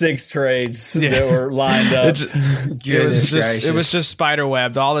like 6 trades that were lined up. It was just spider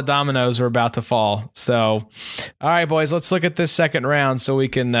webbed. All the dominoes were about to fall. So, all right, boys, let's look at this second round so we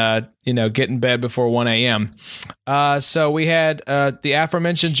can, get in bed before 1 a.m. So we had the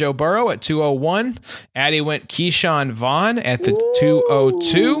aforementioned Joe Burrow at 201. Addie went Keyshawn Vaughn at the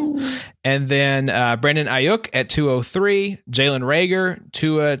 202. And then Brandon Ayuk at 203, Jalen Reagor,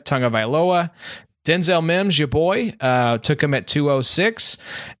 Tua Tagovailoa, Denzel Mims, your boy, took him at 206,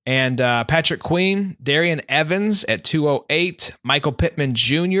 and Patrick Queen, Darian Evans at 208, Michael Pittman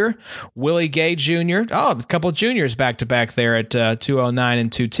Jr., Willie Gay Jr., a couple of juniors back-to-back there at 209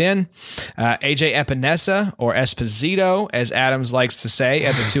 and 210, AJ Epinesa, or Esposito, as Adams likes to say,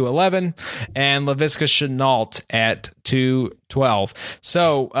 at the 211, and Laviska Shenault at 212.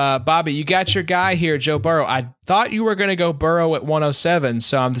 So, Bobby, you got your guy here, Joe Burrow. I thought you were going to go Burrow at 107,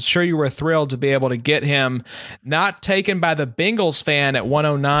 so I'm sure you were thrilled to be able to get him not taken by the Bengals fan at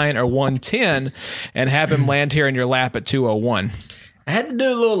 109 or 110 and have him land here in your lap at 201. I had to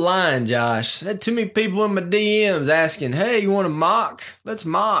do a little line, Josh. I had too many people in my DMs asking, hey, you want to mock? Let's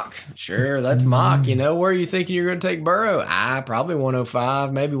mock. Sure, let's mock. Where are you thinking you're going to take Burrow? Probably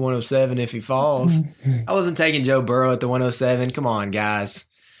 105, maybe 107 if he falls. I wasn't taking Joe Burrow at the 107. Come on, guys.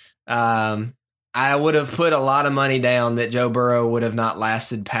 I would have put a lot of money down that Joe Burrow would have not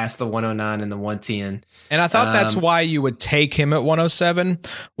lasted past the 109 and the 110. And I thought that's why you would take him at 107,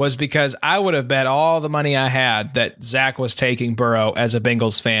 was because I would have bet all the money I had that Zach was taking Burrow as a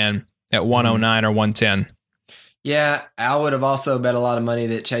Bengals fan at 109 or 110. Yeah, I would have also bet a lot of money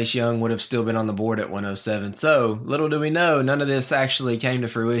that Chase Young would have still been on the board at 107. So little do we know, none of this actually came to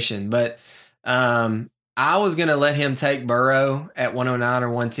fruition. But I was going to let him take Burrow at 109 or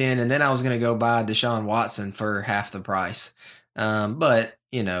 110, and then I was going to go buy Deshaun Watson for half the price. But,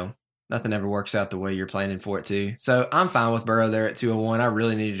 nothing ever works out the way you're planning for it to. So I'm fine with Burrow there at 201. I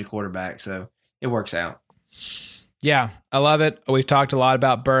really needed a quarterback, so it works out. Yeah, I love it. We've talked a lot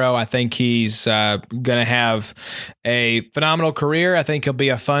about Burrow. I think he's going to have a phenomenal career. I think he'll be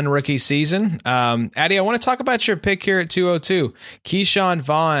a fun rookie season. Addy, I want to talk about your pick here at 202. Keyshawn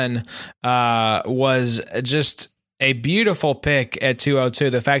Vaughn was just a beautiful pick at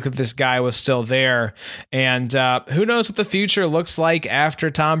 202. The fact that this guy was still there, and who knows what the future looks like after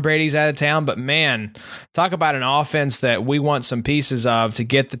Tom Brady's out of town. But man, talk about an offense that we want some pieces of to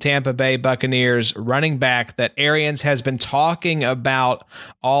get the Tampa Bay Buccaneers running back that Arians has been talking about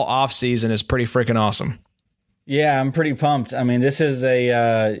all offseason is pretty freaking awesome. Yeah, I'm pretty pumped. I mean, this is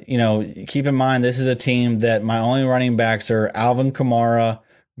keep in mind, this is a team that my only running backs are Alvin Kamara,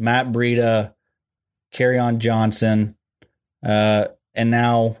 Matt Breida, Kerryon Johnson, and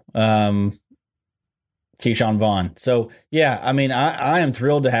now Keyshawn Vaughn. So, yeah, I mean, I am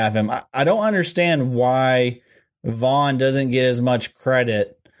thrilled to have him. I don't understand why Vaughn doesn't get as much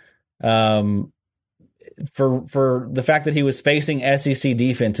credit for the fact that he was facing SEC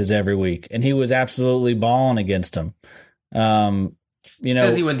defenses every week, and he was absolutely balling against them.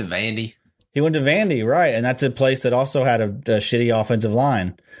 Because he went to Vandy. He went to Vandy, right, and that's a place that also had a shitty offensive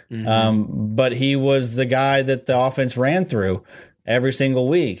line. Mm-hmm. But he was the guy that the offense ran through every single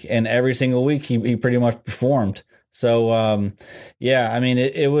week, and every single week he pretty much performed. So, yeah, I mean,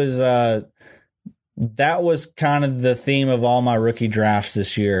 it was that was kind of the theme of all my rookie drafts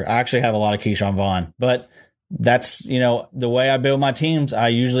this year. I actually have a lot of Keyshawn Vaughn, but that's, the way I build my teams, I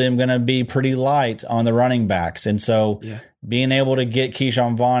usually am going to be pretty light on the running backs. And so being able to get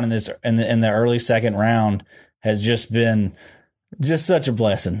Keyshawn Vaughn in the early second round has just been just such a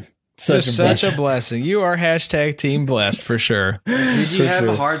blessing. Such a blessing. You are hashtag team blessed for sure. Did you have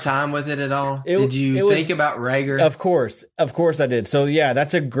a hard time with it at all? Did you think about Reagor? Of course I did. So yeah,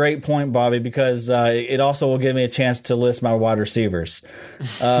 that's a great point, Bobby, because it also will give me a chance to list my wide receivers.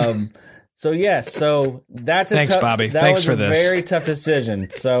 So yes, so that's thanks, Bobby. Thanks for this. Very tough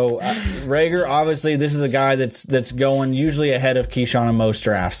decision. So Reagor, obviously, this is a guy that's going usually ahead of Keyshawn in most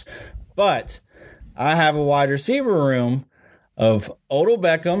drafts. But I have a wide receiver room of Odell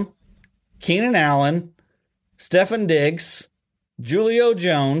Beckham, Keenan Allen, Stefan Diggs, Julio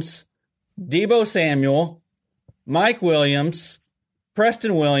Jones, Deebo Samuel, Mike Williams,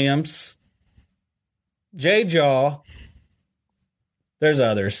 Preston Williams, Jay Jaw. There's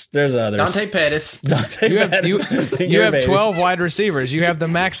others. Dante Pettis. You have 12 wide receivers. You have the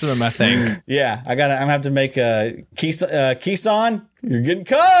maximum, I think. Yeah, I'm gonna have to make a Keeson. You're getting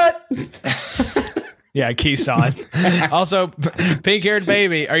cut. Yeah, Keeson. Also, pink-haired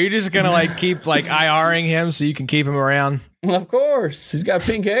baby. Are you just gonna keep IRing him so you can keep him around? Of course, he's got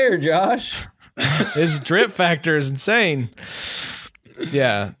pink hair, Josh. His drip factor is insane.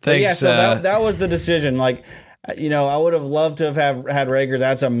 Yeah, thanks. Yeah, so that was the decision. I would have loved to have had Rager.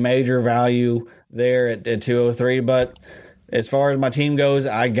 That's a major value there at 203. But as far as my team goes,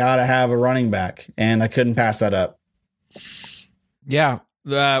 I got to have a running back, and I couldn't pass that up. Yeah.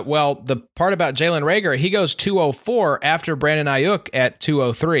 Well, the part about Jalen Rager, he goes 204 after Brandon Ayuk at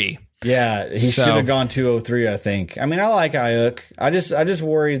 203. Yeah, he should have gone 203, I think. I mean, I like Ayuk. I just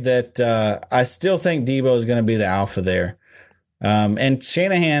worry that I still think Deebo is going to be the alpha there. And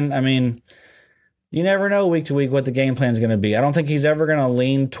Shanahan, I mean, you never know week to week what the game plan is going to be. I don't think he's ever going to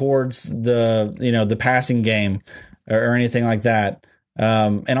lean towards the passing game or anything like that.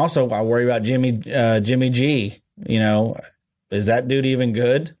 And also, I worry about Jimmy G. Is that dude even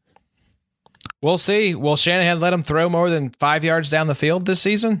good? We'll see. Will Shanahan let him throw more than 5 yards down the field this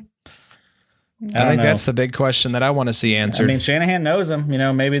season? I think that's the big question that I want to see answered. I mean, Shanahan knows him.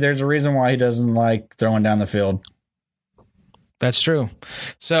 Maybe there's a reason why he doesn't like throwing down the field. That's true.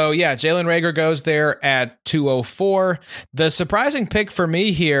 So, yeah, Jalen Rager goes there at 204. The surprising pick for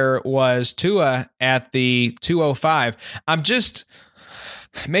me here was Tua at the 205.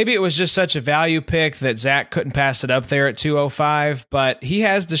 Maybe it was just such a value pick that Zach couldn't pass it up there at 205, but he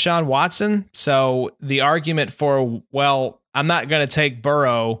has Deshaun Watson. So the argument for, I'm not going to take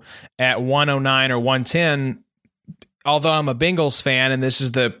Burrow at 109 or 110, although I'm a Bengals fan, and this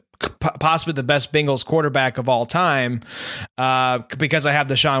is possibly the best Bengals quarterback of all time, because I have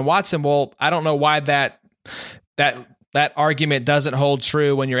Deshaun Watson. Well, I don't know why that argument doesn't hold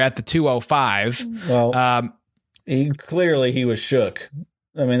true when you're at the 205. Well, he was shook.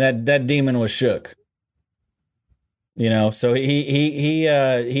 I mean, that demon was shook. So he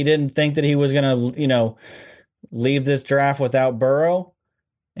didn't think that he was going to, leave this draft without Burrow,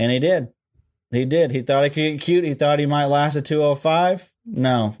 and he did. He did. He thought he could get cute. He thought he might last at 205.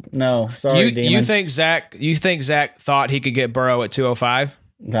 No. Sorry, demon. You think Zach thought he could get Burrow at 205?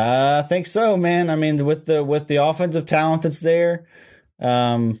 I think so, man. I mean, with the offensive talent that's there,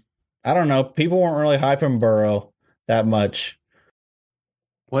 I don't know. People weren't really hyping Burrow that much.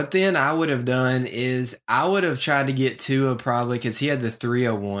 What then I would have done is I would have tried to get Tua probably because he had the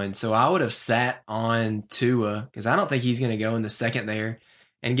 301. So I would have sat on Tua because I don't think he's going to go in the second there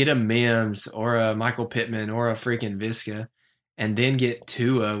and get a Mims or a Michael Pittman or a freaking Visca and then get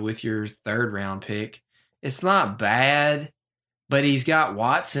Tua with your third round pick. It's not bad, but he's got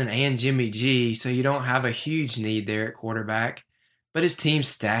Watson and Jimmy G, so you don't have a huge need there at quarterback. But his team's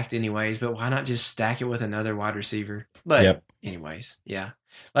stacked anyways, but why not just stack it with another wide receiver? But anyways, yeah.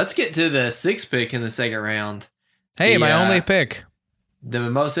 Let's get to the 6th pick in the second round. Hey, my only pick. The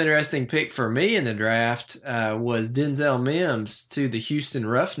most interesting pick for me in the draft was Denzel Mims to the Houston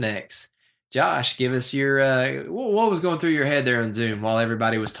Roughnecks. Josh, give us your what was going through your head there on Zoom while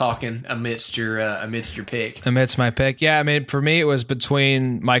everybody was talking amidst your pick. Amidst my pick, yeah. I mean, for me, it was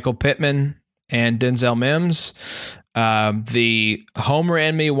between Michael Pittman and Denzel Mims. The homer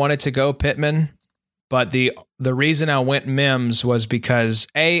in me wanted to go Pittman, but the reason I went Mims was because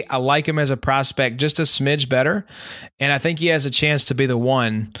I like him as a prospect just a smidge better, and I think he has a chance to be the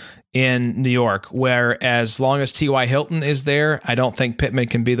one in New York, where as long as T.Y. Hilton is there, I don't think Pittman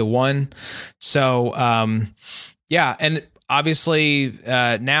can be the one. So, and obviously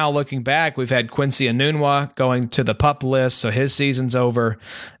now looking back, we've had Quincy Enunwa going to the PUP list, so his season's over,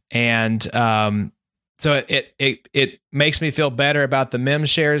 and so it makes me feel better about the Mims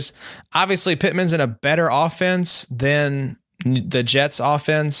shares. Obviously, Pittman's in a better offense than the Jets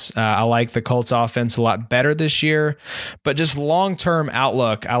offense. I like the Colts offense a lot better this year, but just long-term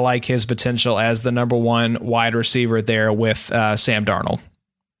outlook, I like his potential as the number one wide receiver there with Sam Darnold.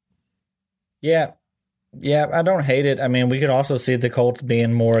 Yeah, I don't hate it. I mean, we could also see the Colts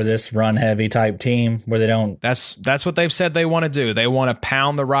being more of this run-heavy type team where they don't. That's what they've said they want to do. They want to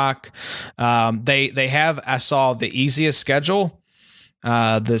pound the rock. They have. I saw the easiest schedule.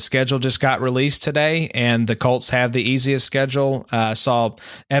 The schedule just got released today, and the Colts have the easiest schedule. I saw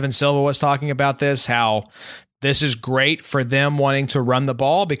Evan Silva was talking about this, how this is great for them wanting to run the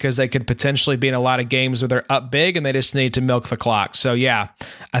ball because they could potentially be in a lot of games where they're up big and they just need to milk the clock. So, yeah,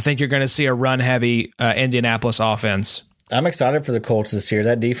 I think you're going to see a run-heavy Indianapolis offense. I'm excited for the Colts this year.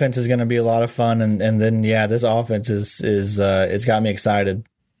 That defense is going to be a lot of fun, and then this offense is it's got me excited.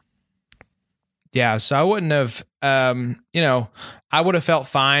 Yeah, so I wouldn't have, I would have felt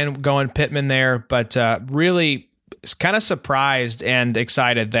fine going Pittman there, but really kind of surprised and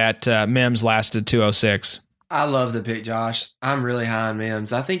excited that Mims lasted 206. I love the pick, Josh. I'm really high on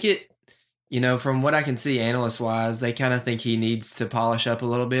Mims. I think from what I can see analyst-wise, they kind of think he needs to polish up a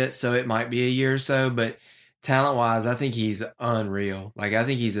little bit, so it might be a year or so, but talent-wise, I think he's unreal. Like, I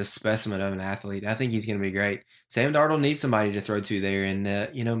think he's a specimen of an athlete. I think he's going to be great. Sam Darnold needs somebody to throw to there, and,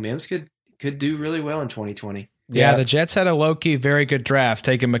 Mims could do really well in 2020. Yeah, the Jets had a low-key very good draft,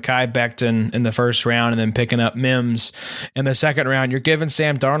 taking Mekhi Becton in the first round and then picking up Mims in the second round. You're giving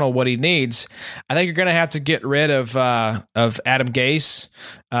Sam Darnold what he needs. I think you're going to have to get rid of Adam Gase.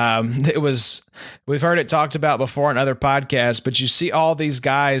 We've heard it talked about before in other podcasts, but you see all these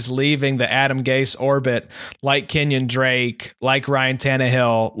guys leaving the Adam Gase orbit, like Kenyon Drake, like Ryan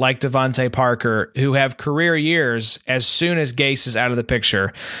Tannehill, like Devontae Parker, who have career years as soon as Gase is out of the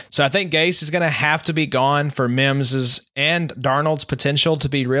picture. So I think Gase is going to have to be gone for Mims's and Darnold's potential to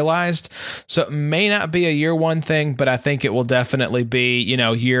be realized. So it may not be a year one thing, but I think it will definitely be,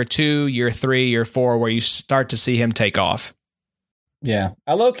 year 2, year 3, year 4, where you start to see him take off. Yeah,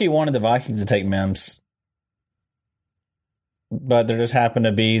 I low-key wanted the Vikings to take Mims, but there just happened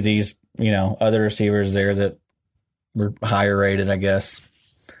to be these, other receivers there that were higher rated, I guess.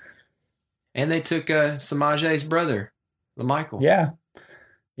 And they took Samaje's brother, LaMichael.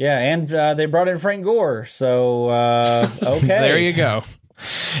 Yeah, and they brought in Frank Gore, so okay. There you go.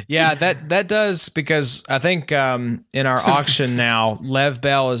 Yeah, that does, because I think in our auction now, Lev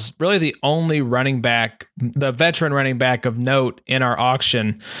Bell is really the only running back, the veteran running back of note in our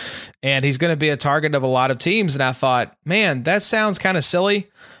auction, and he's going to be a target of a lot of teams. And I thought, man, that sounds kind of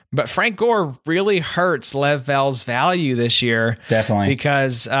silly, but Frank Gore really hurts Lev Bell's value this year. Definitely.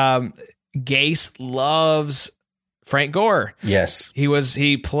 Because Gase loves Frank Gore. Yes.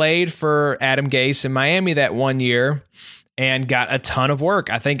 He played for Adam Gase in Miami that one year and got a ton of work.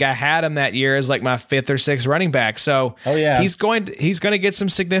 I think I had him that year as like my 5th or 6th running back. So he's going to get some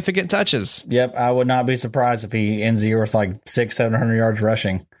significant touches. Yep. I would not be surprised if he ends the year with like 600-700 yards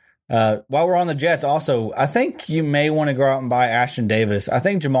rushing. While we're on the Jets, also, I think you may want to go out and buy Ashton Davis. I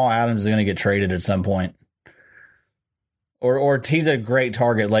think Jamal Adams is going to get traded at some point. Or he's a great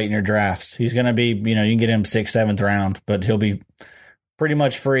target late in your drafts. He's going to be, you can get him 6th, 7th round, but he'll be pretty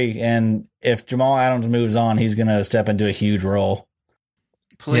much free. And if Jamal Adams moves on, he's going to step into a huge role.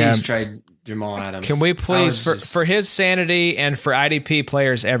 Please trade Jamal Adams. Can we please, for his sanity and for IDP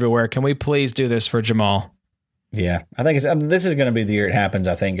players everywhere, can we please do this for Jamal? Yeah, I think this is going to be the year it happens,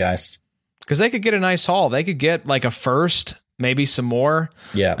 I think, guys. Because they could get a nice haul. They could get like a first, maybe some more.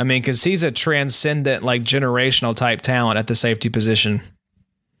 Yeah. I mean, because he's a transcendent, like generational type talent at the safety position.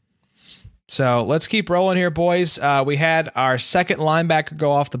 So let's keep rolling here, boys. We had our second linebacker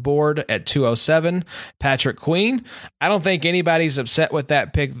go off the board at 207, Patrick Queen. I don't think anybody's upset with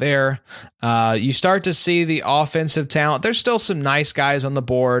that pick there. You start to see the offensive talent. There's still some nice guys on the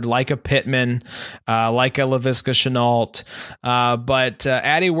board, like a Pittman, like a Laviska Shenault. But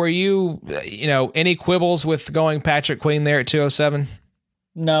Addy, were you any quibbles with going Patrick Queen there at 207?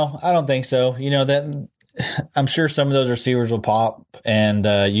 No, I don't think so. I'm sure some of those receivers will pop, and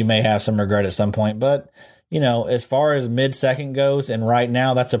you may have some regret at some point. But, as far as mid-second goes, and right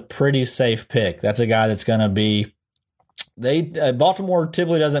now, that's a pretty safe pick. That's a guy that's going to be – Baltimore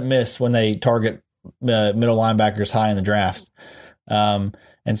typically doesn't miss when they target middle linebackers high in the draft. And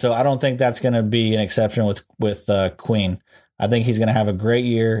so I don't think that's going to be an exception with Queen. I think he's going to have a great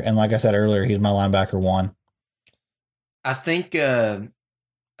year, and like I said earlier, he's my linebacker 1. I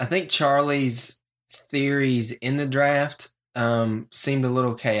think Charlie's theories in the draft seemed a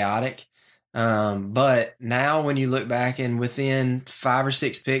little chaotic, but now when you look back and within 5 or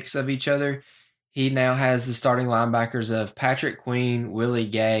 6 picks of each other, he now has the starting linebackers of Patrick Queen, Willie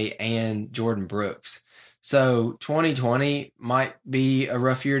Gay, and Jordan Brooks. So 2020 might be a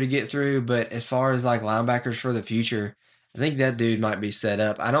rough year to get through, but as far as like linebackers for the future, I think that dude might be set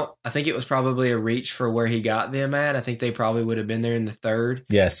up. I think it was probably a reach for where he got them at. I think they probably would have been there in the 3rd.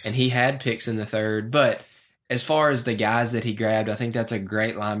 Yes. And he had picks in the 3rd. But as far as the guys that he grabbed, I think that's a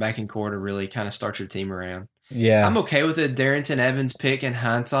great linebacking core to really kind of start your team around. Yeah. I'm okay with the Darrington Evans pick in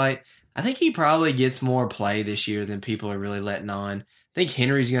hindsight. I think he probably gets more play this year than people are really letting on. I think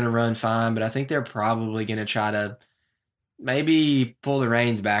Henry's going to run fine, but I think they're probably going to try to maybe pull the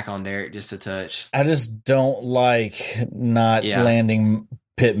reins back on Derek just a touch. I just don't like not landing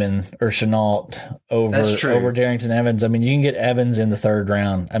Pittman or Chenault over Darrington Evans. I mean, you can get Evans in the third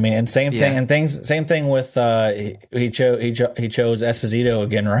round. I mean, and same thing with he chose Esposito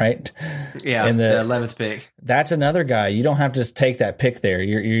again, right? Yeah, in the 11th pick. That's another guy. You don't have to take that pick there.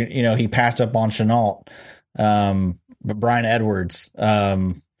 He passed up on Chenault, but Brian Edwards.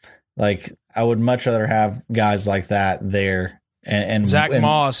 Like, I would much rather have guys like that there. And Zach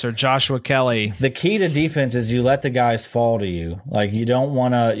Moss or Joshua Kelly. The key to defense is you let the guys fall to you. Like,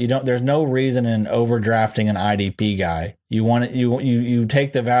 there's no reason in overdrafting an IDP guy. You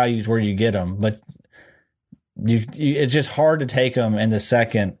take the values where you get them, but it's just hard to take them in the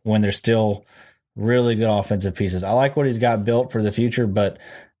second when they're still really good offensive pieces. I like what he's got built for the future, but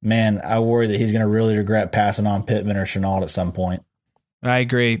man, I worry that he's going to really regret passing on Pittman or Chenault at some point. I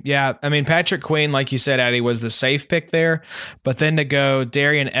agree. Yeah. I mean, Patrick Queen, like you said, Addy, was the safe pick there, but then to go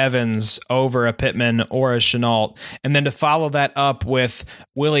Darian Evans over a Pittman or a Chenault, and then to follow that up with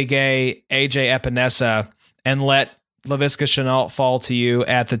Willie Gay, AJ Epinesa, and let Laviska Chenault fall to you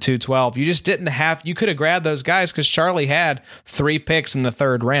at the 212. You just you could have grabbed those guys because Charlie had 3 picks in the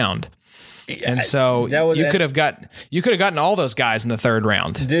third round. And so you could have gotten all those guys in the third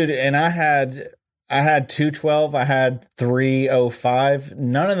round. Dude, and I had 212. I had 305.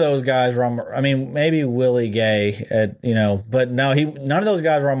 None of those guys were on. I mean, maybe Willie Gay, but no, none of those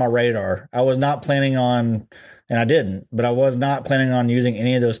guys were on my radar. I was not planning on, and I didn't, but I was not planning on using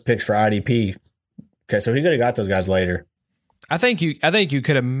any of those picks for IDP. Okay, so he could have got those guys later. I think you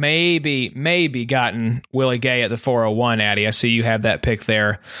could have maybe gotten Willie Gay at the 401, Addy. I see you have that pick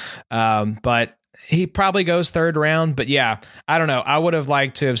there, but he probably goes third round, but yeah, I don't know. I would have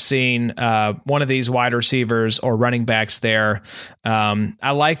liked to have seen one of these wide receivers or running backs there.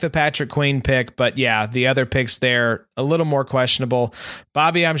 I like the Patrick Queen pick, but yeah, the other picks there, a little more questionable.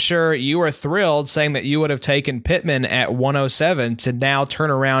 Bobby, I'm sure you were thrilled saying that you would have taken Pittman at 107 to now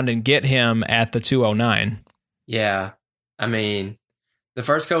turn around and get him at the 209. Yeah. I mean, the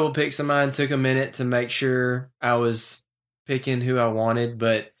first couple of picks of mine took a minute to make sure I was picking who I wanted,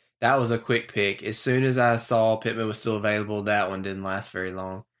 but that was a quick pick. As soon as I saw Pittman was still available, that one didn't last very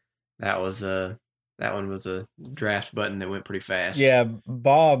long. That one was a draft button that went pretty fast. Yeah,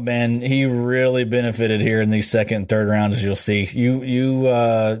 Bob, man, he really benefited here in these second and third rounds, as you'll see. You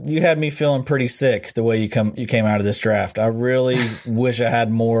had me feeling pretty sick the way you came out of this draft. I really wish I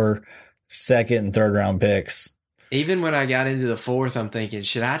had more second and third round picks. Even when I got into the fourth, I'm thinking,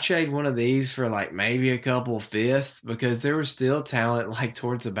 should I trade one of these for like maybe a couple fifths? Because there was still talent like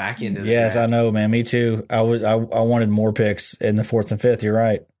towards the back end of the draft. I know, man. Me too. I wanted more picks in the fourth and fifth. You're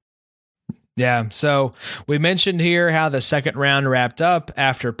right. Yeah, so we mentioned here how the second round wrapped up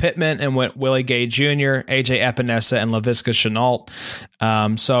after Pittman and went Willie Gay Jr., AJ Epinesa, and Laviska Chenault.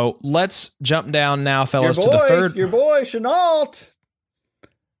 So let's jump down now, fellas, to the third. Your boy, Chenault.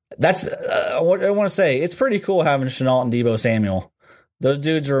 That's I want to say it's pretty cool having Chenault and Deebo Samuel. Those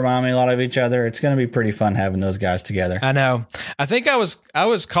dudes remind me a lot of each other. It's going to be pretty fun having those guys together. I know. I think I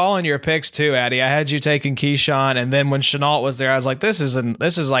was calling your picks too, Addy. I had you taking Keyshawn, and then when Chenault was there, I was like, this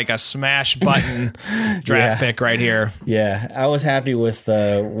is like a smash button draft pick right here. Yeah, I was happy with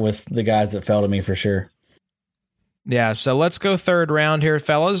the guys that fell to me for sure. Yeah, so let's go third round here,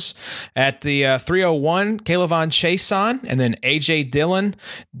 fellas. At the 301, Kayvon Chason, and then A.J. Dillon.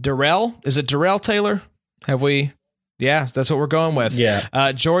 Darrell. Is it Darrell Taylor? Yeah, that's what we're going with.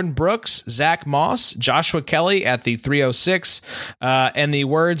 Yeah. Jordan Brooks, Zach Moss, Joshua Kelly at the 306. And the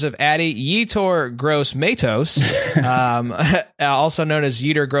words of Addy, Yetur Gross Matos, also known as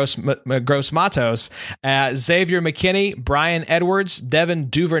Yetur Gross Matos, Xavier McKinney, Brian Edwards, Devin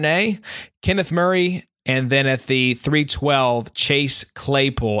Duvernay, Kenneth Murray, and then at the 312, Chase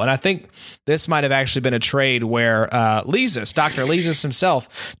Claypool. And I think this might have actually been a trade where Dr. Leasis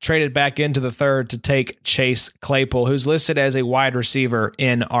himself traded back into the third to take Chase Claypool, who's listed as a wide receiver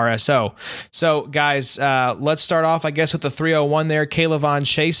in RSO. So, guys, let's start off, I guess, with the 301 there, Kayvon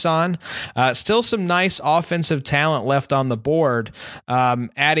Chason. Still some nice offensive talent left on the board.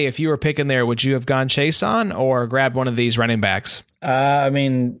 Addy, if you were picking there, would you have gone Chason or grabbed one of these running backs?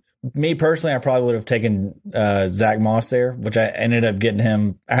 Me personally, I probably would have taken Zach Moss there, which I ended up getting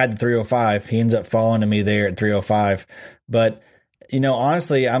him. I had the 305. He ends up falling to me there at 305. But,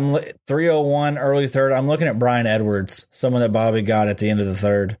 honestly, I'm 301, early third. I'm looking at Brian Edwards, someone that Bobby got at the end of the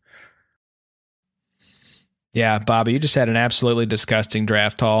third. Yeah, Bobby, you just had an absolutely disgusting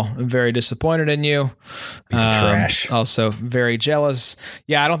draft haul. I'm very disappointed in you. Piece of trash. Also very jealous.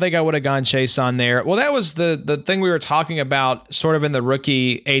 Yeah, I don't think I would have gone Chase on there. Well, that was the thing we were talking about sort of in the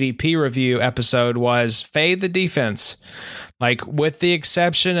rookie ADP review episode was fade the defense. Like with the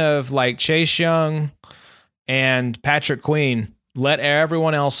exception of like Chase Young and Patrick Queen, let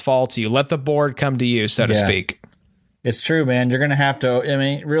everyone else fall to you. Let the board come to you, so to speak. It's true, man. You're going to have to,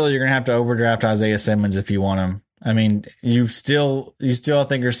 really, you're going to have to overdraft Isaiah Simmons if you want him. I mean, you still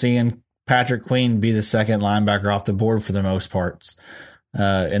think you're seeing Patrick Queen be the second linebacker off the board for the most parts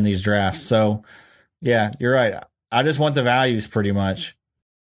in these drafts. So, yeah, you're right. I just want the values pretty much.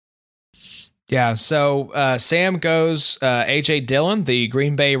 Yeah, so Sam goes A.J. Dillon, the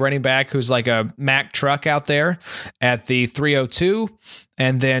Green Bay running back who's like a Mack truck out there at the 302.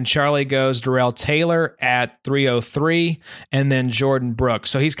 And then Charlie goes Darrell Taylor at 303, and then Jordan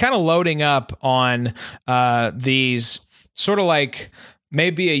Brooks. So he's kind of loading up on these sort of like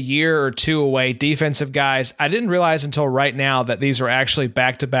maybe a year or two away defensive guys. I didn't realize until right now that these were actually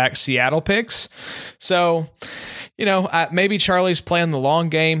back-to-back Seattle picks. So, maybe Charlie's playing the long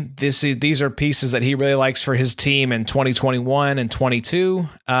game. These are pieces that he really likes for his team in 2021 and 22.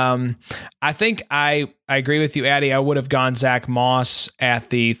 I think I agree with you, Addy. I would have gone Zach Moss at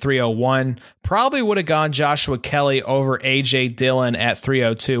the 301. Probably would have gone Joshua Kelly over A.J. Dillon at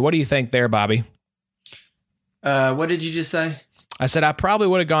 302. What do you think there, Bobby? What did you just say? I said I probably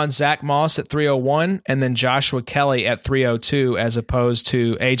would have gone Zach Moss at 301 and then Joshua Kelly at 302 as opposed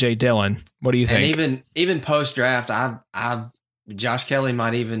to A.J. Dillon. What do you think? And even post draft, Josh Kelly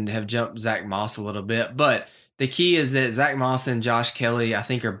might even have jumped Zach Moss a little bit. But the key is that Zach Moss and Josh Kelly, I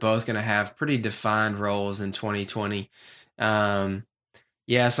think, are both going to have pretty defined roles in 2020. Some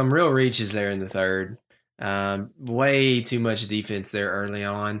real reaches there in the third. Way too much defense there early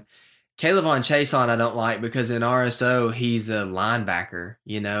on. Kayvon Chaisson I don't like because in RSO he's a linebacker,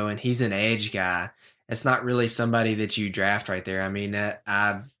 and he's an edge guy. It's not really somebody that you draft right there. I mean,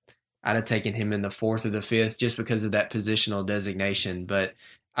 I'd have taken him in the 4th or the 5th just because of that positional designation. But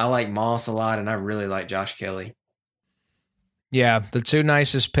I like Moss a lot, and I really like Josh Kelly. Yeah, the two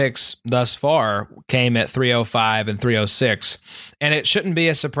nicest picks thus far came at 305 and 306. And it shouldn't be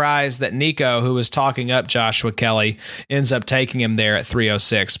a surprise that Nico, who was talking up Joshua Kelly, ends up taking him there at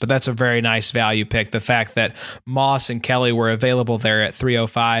 306. But that's a very nice value pick. The fact that Moss and Kelly were available there at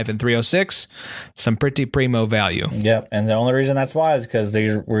 305 and 306, some pretty primo value. Yep, and the only reason that's why is because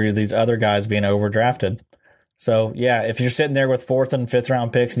these other guys being overdrafted. So, yeah, if you're sitting there with 4th and 5th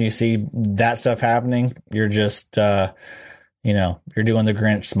round picks and you see that stuff happening, you're just... you're doing the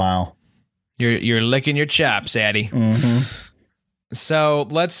Grinch smile. You're licking your chops, Addy. Mm-hmm. So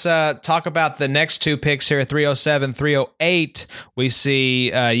let's talk about the next two picks here, 307, 308. We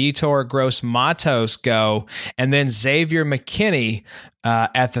see Yetur Gross-Matos go, and then Xavier McKinney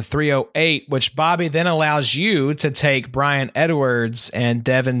at the 308, which, Bobby, then allows you to take Brian Edwards and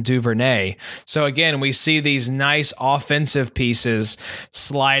Devin Duvernay. So again, we see these nice offensive pieces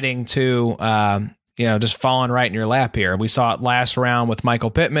sliding to just falling right in your lap here. We saw it last round with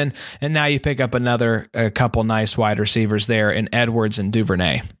Michael Pittman, and now you pick up a couple nice wide receivers there in Edwards and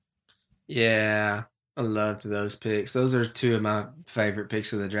Duvernay. Yeah, I loved those picks. Those are two of my favorite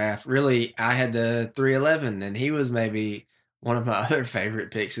picks of the draft. Really, I had the 311, and he was maybe one of my other favorite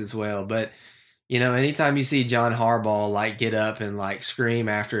picks as well. But, anytime you see John Harbaugh get up and scream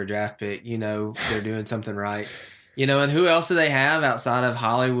after a draft pick, they're doing something right. And who else do they have outside of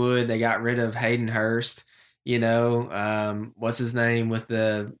Hollywood? They got rid of Hayden Hurst. What's his name with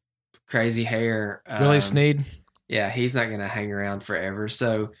the crazy hair? Willie Snead. Yeah, he's not going to hang around forever.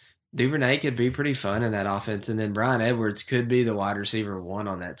 So Duvernay could be pretty fun in that offense. And then Brian Edwards could be the wide receiver 1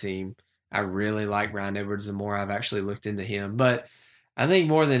 on that team. I really like Brian Edwards the more I've actually looked into him. But I think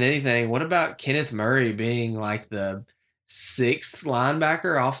more than anything, what about Kenneth Murray being the 6th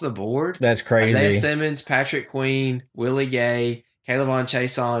linebacker off the board? That's crazy. Isaiah Simmons, Patrick Queen, Willie Gay, Kayvon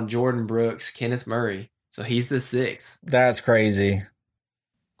Chaisson, Jordan Brooks, Kenneth Murray. So he's the 6th. That's crazy.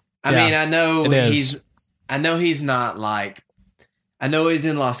 I mean, I know he's not I know he's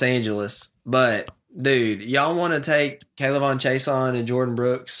in Los Angeles, but dude, y'all want to take Kayvon Chaisson and Jordan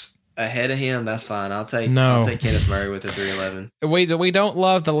Brooks ahead of him? That's fine. I'll take Kenneth Murray with the 311. We don't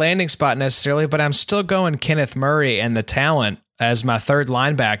love the landing spot necessarily, but I'm still going Kenneth Murray and the talent as my 3rd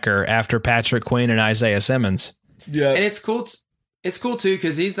linebacker after Patrick Queen and Isaiah Simmons. Yeah, and it's cool. It's cool too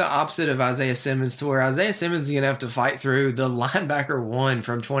because he's the opposite of Isaiah Simmons, to where Isaiah Simmons is gonna have to fight through the linebacker 1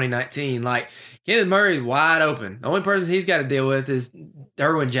 from 2019. Kenneth Murray's wide open. The only person he's got to deal with is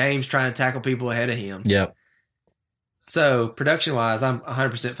Derwin James trying to tackle people ahead of him. Yep. So production wise, I'm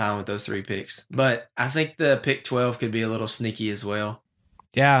 100% fine with those 3 picks, but I think the pick 12 could be a little sneaky as well.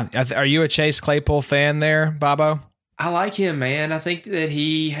 Yeah. Are you a Chase Claypool fan there, Bobo? I like him, man. I think that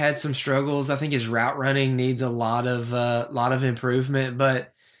he had some struggles. I think his route running needs a lot of improvement,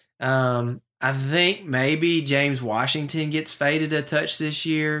 but I think maybe James Washington gets faded a touch this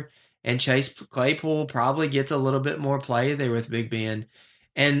year, and Chase Claypool probably gets a little bit more play there with Big Ben.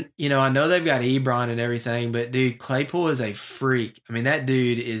 And, I know they've got Ebron and everything, but, dude, Claypool is a freak. I mean, that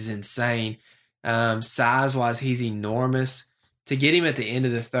dude is insane. Size-wise, he's enormous. To get him at the end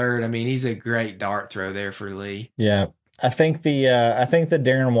of the third, I mean, he's a great dart throw there for Lee. Yeah. I think the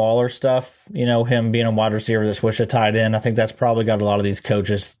Darren Waller stuff, him being a wide receiver that switched to tight end, I think that's probably got a lot of these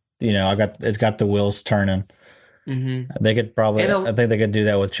coaches, it's got the wheels turning. Mm-hmm. They could probably, I think they could do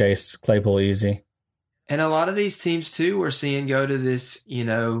that with Chase Claypool easy. And a lot of these teams, too, we're seeing go to this,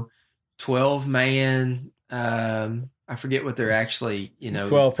 12-man, I forget what they're actually,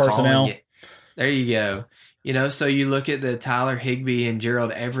 12 personnel. It. There you go. So you look at the Tyler Higbee and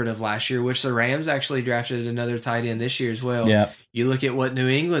Gerald Everett of last year, which the Rams actually drafted another tight end this year as well. Yeah. You look at what New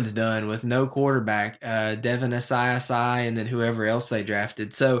England's done with no quarterback, Devin Asiasi, and then whoever else they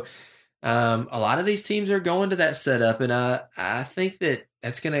drafted. So a lot of these teams are going to that setup, and I think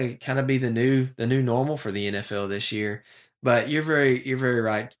that's going to kind of be the new normal for the NFL this year. But you're very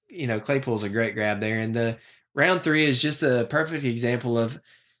right. Claypool's a great grab there, and the round 3 is just a perfect example of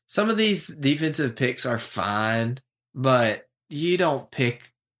some of these defensive picks are fine, but you don't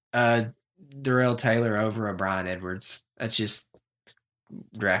pick Darrell Taylor over a Bryan Edwards. That's just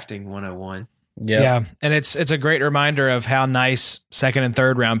drafting 101. Yep. Yeah, and it's a great reminder of how nice second and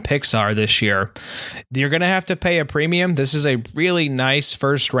third round picks are this year. You're going to have to pay a premium. This is a really nice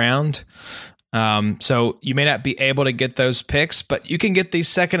first round. So you may not be able to get those picks, but you can get these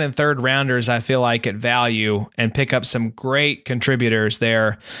second and third rounders, I feel like, at value and pick up some great contributors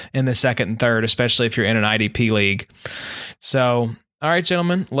there in the second and third, especially if you're in an IDP league. So, all right,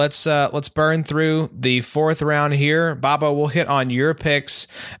 gentlemen, let's burn through the fourth round here. Bobo, we'll hit on your picks,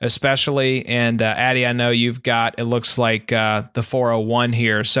 especially, and Addy, I know you've got, it looks like the 401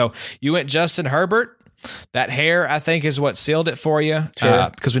 here. So you went Justin Herbert. That hair, I think, is what sealed it for you,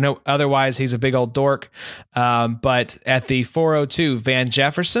 because we know otherwise he's a big old dork. But at the 402, Van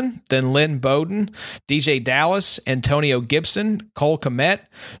Jefferson, then Lynn Bowden, DJ Dallas, Antonio Gibson, Cole Kmet,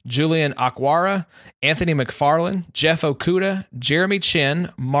 Julian Akwara, Anthony McFarland, Jeff Okuda, Jeremy Chin,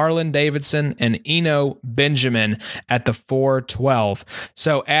 Marlon Davidson, and Eno Benjamin at the 412.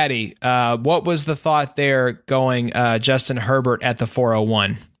 So, Addy, what was the thought there going Justin Herbert at the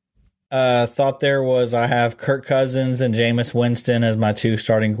 401? Thought there was, I have Kirk Cousins and Jameis Winston as my 2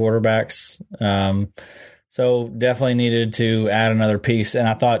 starting quarterbacks. So definitely needed to add another piece. And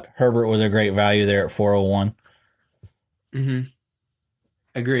I thought Herbert was a great value there at 401. Mm-hmm.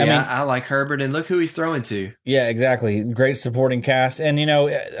 Agree. I like Herbert, and look who he's throwing to. Yeah, exactly. Great supporting cast. And,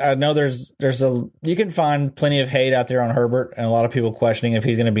 I know you can find plenty of hate out there on Herbert and a lot of people questioning if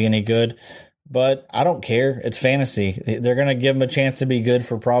he's going to be any good. But I don't care. It's fantasy. They're going to give him a chance to be good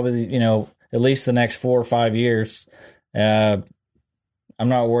for probably, at least the next 4 or 5 years. I'm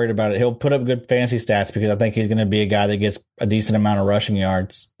not worried about it. He'll put up good fantasy stats because I think he's going to be a guy that gets a decent amount of rushing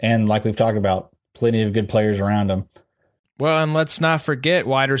yards. And like we've talked about, plenty of good players around him. Well, and let's not forget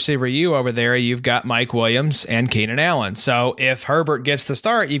wide receiver you over there. You've got Mike Williams and Keenan Allen. So if Herbert gets the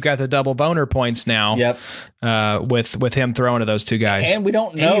start, you've got the double boner points now. Yep. With him throwing to those 2 guys. And we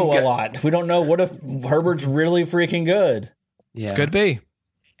don't know a lot. We don't know what if Herbert's really freaking good. Yeah. Could be.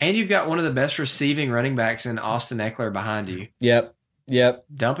 And you've got one of the best receiving running backs in Austin Eckler behind you. Yep.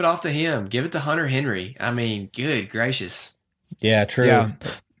 Dump it off to him. Give it to Hunter Henry. I mean, good gracious. Yeah, true. Yeah.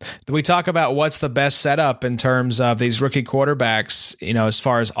 We talk about what's the best setup in terms of these rookie quarterbacks, as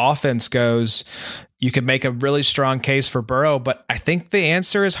far as offense goes. You could make a really strong case for Burrow, but I think the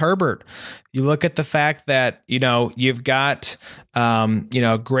answer is Herbert. You look at the fact that, you've got,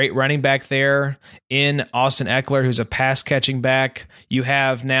 a great running back there in Austin Eckler, who's a pass catching back. You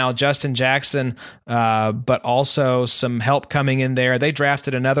have now Justin Jackson, but also some help coming in there. They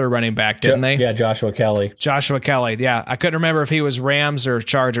drafted another running back, didn't they? Yeah, Joshua Kelly. Yeah. I couldn't remember if he was Rams or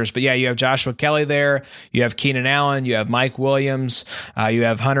Chargers, but yeah, you have Joshua Kelly there. You have Keenan Allen. You have Mike Williams. You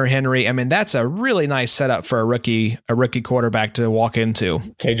have Hunter Henry. I mean, that's a really nice setup for a rookie quarterback to walk into.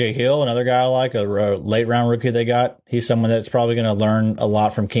 KJ Hill, another guy I like, a late round rookie they got. He's someone that's probably going to learn a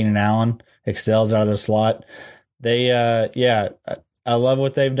lot from Keenan Allen. Excels out of the slot. They, I love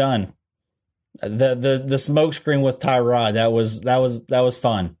what they've done. The smoke screen with Tyrod, that was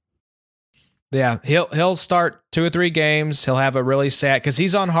fun. Yeah, he'll start 2 or 3 games, he'll have a really sad, because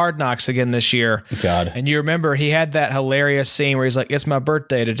he's on Hard Knocks again this year. God. And you remember he had that hilarious scene where he's like, "It's my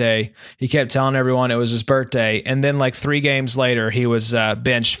birthday today." He kept telling everyone it was his birthday. And then like 3 games later, he was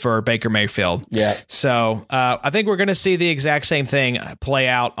benched for Baker Mayfield. Yeah. So I think we're going to see the exact same thing play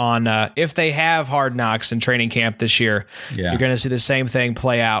out on, if they have Hard Knocks in training camp this year, you're going to see the same thing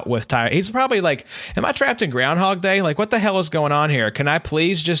play out with Tyler. He's probably like, am I trapped in Groundhog Day? Like, what the hell is going on here? Can I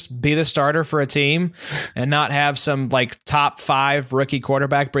please just be the starter for a team and not have some like top 5 rookie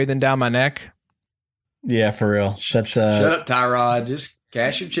quarterback breathing down my neck? Yeah, for real. That's shut up, Tyrod. Just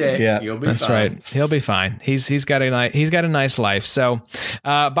cash your check. Yeah, you'll be that's fine. Right. He'll be fine. He's got a nice life. So,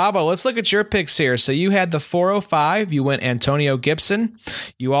 Bobo, let's look at your picks here. So you had the 405. You went Antonio Gibson.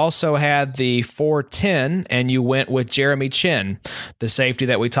 You also had the 410, and you went with Jeremy Chin, the safety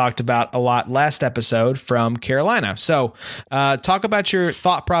that we talked about a lot last episode from Carolina. So, talk about your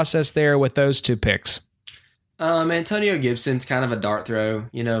thought process there with those 2 picks. Antonio Gibson's kind of a dart throw,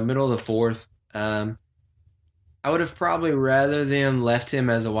 middle of the 4th. I would have probably rather them left him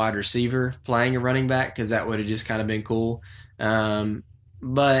as a wide receiver playing a running back, because that would have just kind of been cool.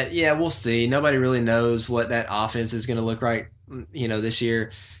 But yeah, we'll see. Nobody really knows what that offense is going to look like, this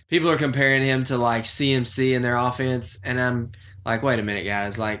year. People are comparing him to like CMC in their offense, and I'm like, wait a minute,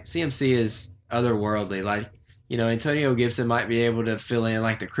 guys. Like, CMC is otherworldly. Like, Antonio Gibson might be able to fill in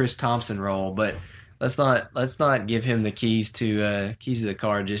like the Chris Thompson role, but let's not give him the keys to the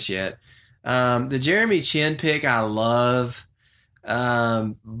car just yet. The Jeremy Chin pick I love,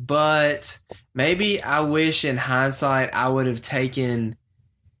 but maybe I wish in hindsight I would have taken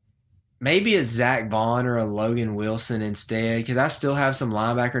maybe a Zach Bond or a Logan Wilson instead, because I still have some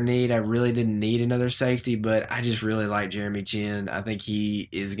linebacker need. I really didn't need another safety, but I just really like Jeremy Chin. I think he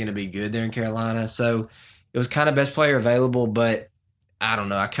is going to be good there in Carolina. So it was kind of best player available, but I don't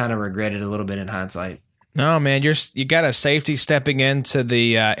know. I kind of regret it a little bit in hindsight. No, man, you got a safety stepping into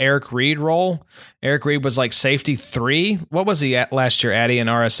the Eric Reed role. Eric Reed was like safety 3. What was he at last year, Addy, in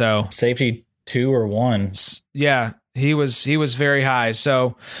RSO? Safety 2 or 1. Yeah, he was very high.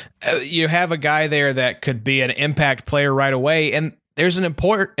 So you have a guy there that could be an impact player right away. And there's an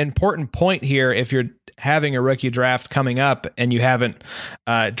important point here if you're having a rookie draft coming up and you haven't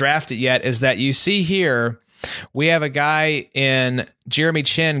drafted yet, is that you see here we have a guy in Jeremy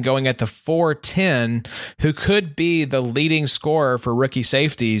Chin going at the 410 who could be the leading scorer for rookie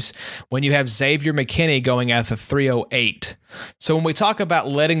safeties when you have Xavier McKinney going at the 308. So when we talk about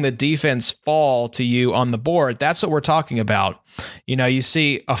letting the defense fall to you on the board, that's what we're talking about. You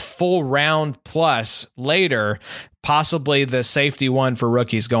see a full round plus later, possibly the safety one for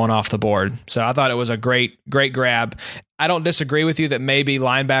rookies going off the board. So I thought it was a great grab. I don't disagree with you that maybe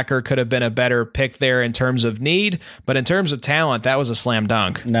linebacker could have been a better pick there in terms of need, but in terms of talent, that was a slam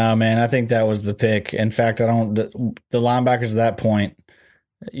dunk. No, man, I think that was the pick. In fact, the linebackers at that point,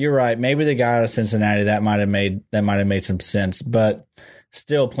 you're right. Maybe the guy out of Cincinnati, that might have made some sense, but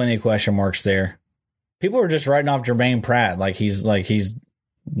still plenty of question marks there. People are just writing off Jermaine Pratt like he's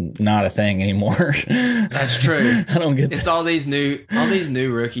not a thing anymore. That's true. I don't get that. It's all these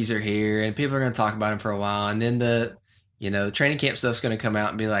new rookies are here, and people are going to talk about him for a while, and then the training camp stuff's going to come out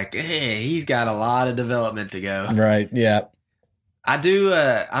and be like, hey, he's got a lot of development to go. Right. Yeah. I do.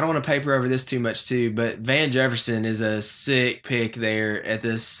 I don't want to paper over this too much too, but Van Jefferson is a sick pick there at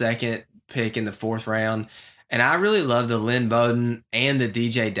the 2nd pick in the 4th round. And I really love the Lynn Bowden and the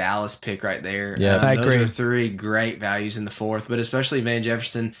DJ Dallas pick right there. Yeah, I those agree. are 3 great values in the 4th, but especially Van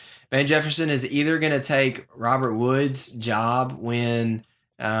Jefferson. Van Jefferson is either going to take Robert Woods' job when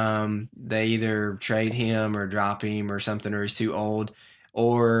they either trade him or drop him or something, or he's too old,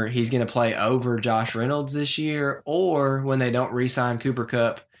 or he's going to play over Josh Reynolds this year, or when they don't re-sign Cooper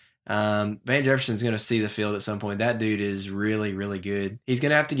Kupp, Van Jefferson's going to see the field at some point. That dude is really, really good. He's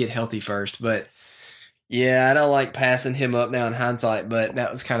going to have to get healthy first, but yeah, I don't like passing him up now in hindsight, but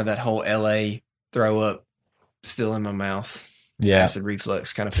that was kind of that whole LA throw up still in my mouth. Yeah. Acid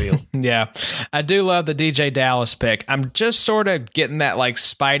reflux kind of feel. Yeah, I do love the DJ Dallas pick. I'm just sort of getting that like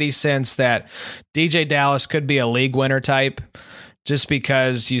Spidey sense that DJ Dallas could be a league winner type, just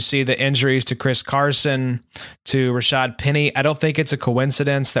because you see the injuries to Chris Carson, to Rashad Penny. I don't think it's a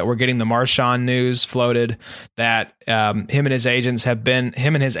coincidence that we're getting the Marshawn news floated that him and his agent have been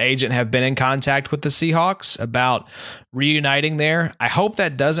in contact with the Seahawks about reuniting there. I hope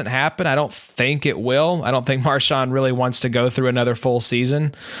that doesn't happen. I don't think it will. I don't think Marshawn really wants to go through another full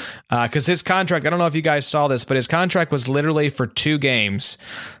season because his contract, I don't know if you guys saw this, but his contract was literally for 2 games.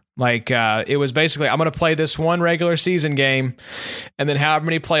 Like, it was basically, I'm going to play this one regular season game and then however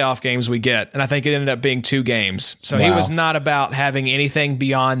many playoff games we get. And I think it ended up being 2 games. So he was not about having anything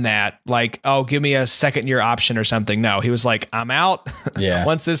beyond that. Like, oh, give me a second year option or something. No, he was like, I'm out. Yeah.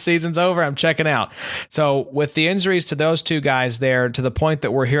 Once this season's over, I'm checking out. So with the injuries to those 2 guys there, to the point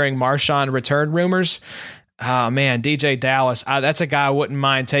that we're hearing Marshawn return rumors, oh, man, DJ Dallas, that's a guy I wouldn't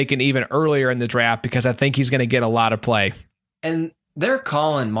mind taking even earlier in the draft because I think he's going to get a lot of play. And they're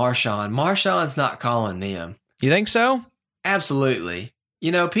calling Marshawn. Marshawn's not calling them. You think so? Absolutely.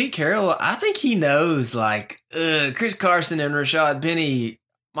 You know, Pete Carroll, I think he knows, like, Chris Carson and Rashad Penny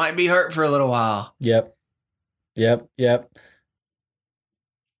might be hurt for a little while. Yep.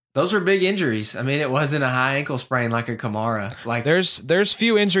 Those were big injuries. I mean, it wasn't a high ankle sprain like a Kamara. Like, there's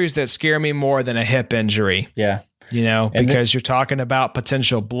few injuries that scare me more than a hip injury. Yeah. You know, because you're talking about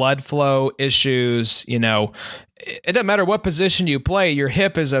potential blood flow issues. You know, it doesn't matter what position you play. Your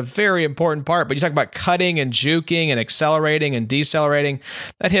hip is a very important part, but you talk about cutting and juking and accelerating and decelerating.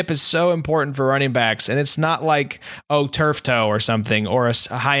 That hip is so important for running backs. And it's not like, oh, turf toe or something or a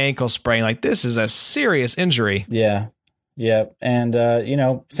high ankle sprain. Like, this is a serious injury. Yeah. Yep. And, you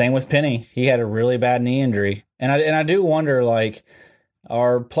know, same with Penny. He had a really bad knee injury. And I do wonder, like,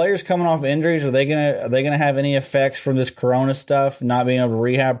 are players coming off injuries, are they gonna have any effects from this corona stuff, not being able to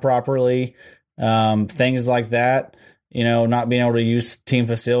rehab properly, things like that, you know, not being able to use team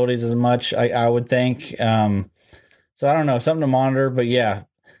facilities as much, I would think. So I don't know, something to monitor, but yeah,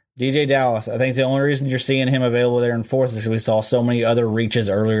 DJ Dallas, I think the only reason you're seeing him available there in 4th is because we saw so many other reaches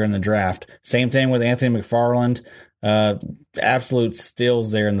earlier in the draft. Same thing with Anthony McFarland, absolute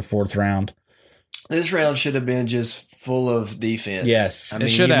steals there in the 4th round. This round should have been just full of defense. Yes. I mean, it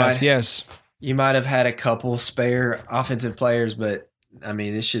should have, yes. You might have had a couple spare offensive players, but, I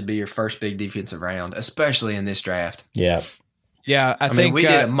mean, this should be your first big defensive round, especially in this draft. Yeah. Yeah, I think we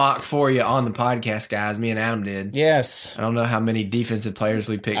did a mock for you on the podcast, guys. Me and Adam did. Yes. I don't know how many defensive players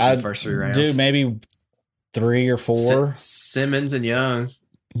we picked in the first 3 rounds. Dude, maybe 3 or 4. Simmons and Young.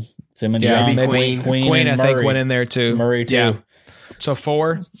 Simmons, yeah, Young, maybe Queen and I think Murray. went in there too. Murray too. Yeah. So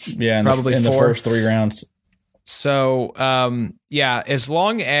 4? Yeah, probably in 4. the first 3 rounds. So, yeah, as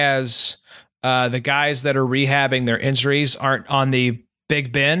long as the guys that are rehabbing their injuries aren't on the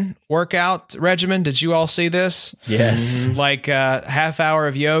Big Ben workout regimen. Did you all see this? Yes. Like a half hour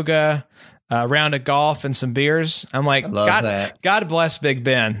of yoga, a round of golf, and some beers. I'm like, God bless Big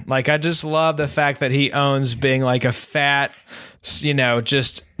Ben. Like, I just love the fact that he owns being like a fat, you know,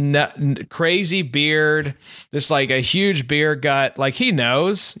 just crazy beard, just like a huge beer gut. Like, he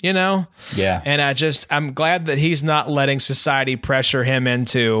knows, you know? Yeah. And I'm glad that he's not letting society pressure him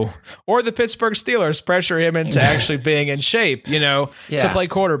into, or the Pittsburgh Steelers pressure him into actually being in shape, you know, to play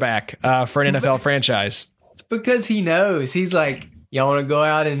quarterback for an NFL franchise. It's because he knows. He's like, y'all want to go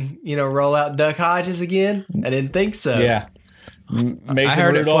out and, you know, roll out Duck Hodges again? I didn't think so. Yeah. I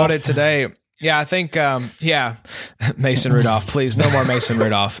heard it floated today. Yeah, I think, Mason Rudolph, please, no more Mason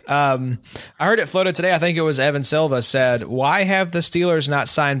Rudolph. I heard it floated today. I think it was Evan Silva said, why have the Steelers not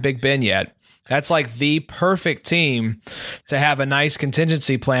signed Big Ben yet? That's like the perfect team to have a nice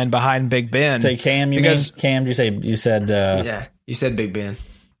contingency plan behind Big Ben. Say Cam, Cam, you said yeah, you said Big Ben.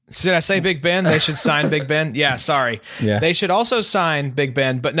 Did I say Big Ben? They should sign Big Ben? Yeah, sorry. Yeah. They should also sign Big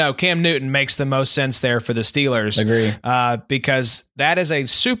Ben, but no, Cam Newton makes the most sense there for the Steelers. Agree. Because that is a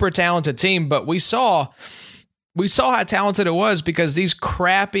super talented team, but we saw how talented it was because these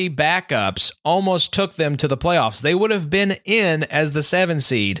crappy backups almost took them to the playoffs. They would have been in as the 7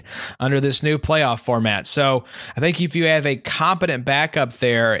 seed under this new playoff format. So I think if you have a competent backup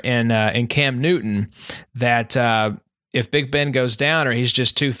there in Cam Newton, that if Big Ben goes down or he's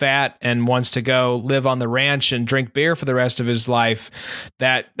just too fat and wants to go live on the ranch and drink beer for the rest of his life,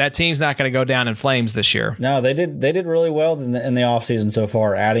 that team's not going to go down in flames this year. No, they did really well in the offseason so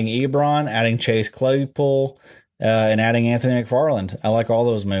far, adding Ebron, adding Chase Claypool, and adding Anthony McFarland. I like all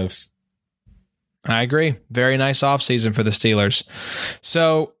those moves. I agree. Very nice offseason for the Steelers.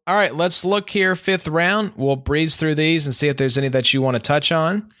 So, all right, let's look here, 5th round. We'll breeze through these and see if there's any that you want to touch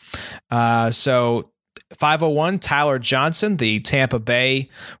on. So 501, Tyler Johnson, the Tampa Bay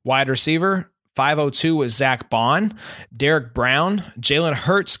wide receiver. 502 was Zach Bond. Derek Brown. Jalen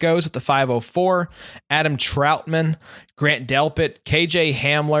Hurts goes at the 504. Adam Troutman. Grant Delpit. KJ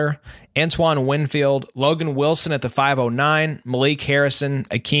Hamler. Antoine Winfield. Logan Wilson at the 509. Malik Harrison.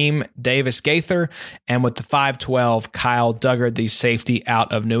 Akeem Davis Gaither. And with the 512, Kyle Duggar, the safety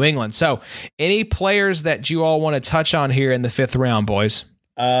out of New England. So any players that you all want to touch on here in the 5th round, boys?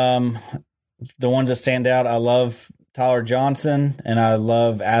 The ones that stand out, I love Tyler Johnson and I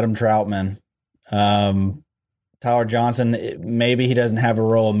love Adam Troutman. Tyler Johnson, maybe he doesn't have a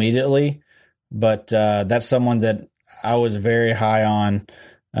role immediately, but that's someone that I was very high on,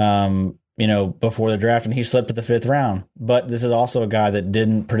 before the draft, and he slipped to the 5th round. But this is also a guy that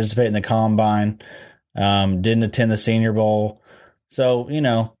didn't participate in the combine, didn't attend the Senior Bowl. So,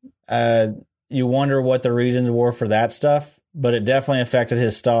 you wonder what the reasons were for that stuff, but it definitely affected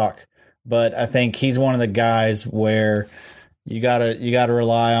his stock. But I think he's one of the guys where you gotta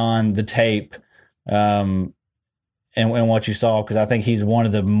rely on the tape, and what you saw, because I think he's one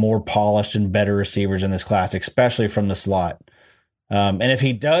of the more polished and better receivers in this class, especially from the slot. And if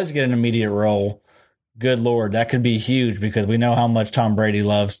he does get an immediate role, good Lord, that could be huge, because we know how much Tom Brady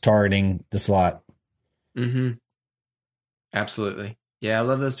loves targeting the slot. Mm-hmm. Absolutely. Yeah, I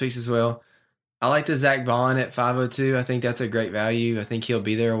love those picks as well. I like the Zach Bond at 502. I think that's a great value. I think he'll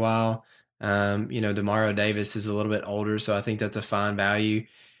be there a while. Demario Davis is a little bit older, so I think that's a fine value.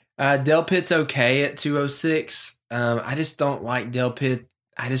 Del Pitt's okay at 206. I just don't like Del Pitt.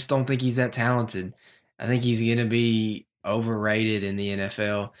 I just don't think he's that talented. I think he's going to be overrated in the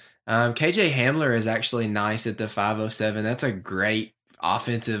NFL. KJ Hamler is actually nice at the 507. That's a great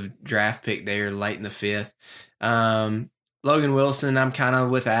offensive draft pick there late in the 5th. Logan Wilson, I'm kind of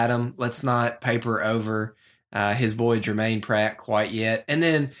with Adam. Let's not paper over his boy Jermaine Pratt quite yet. And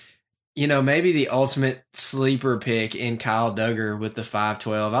then, maybe the ultimate sleeper pick in Kyle Duggar with the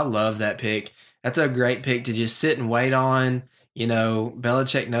 512. I love that pick. That's a great pick to just sit and wait on.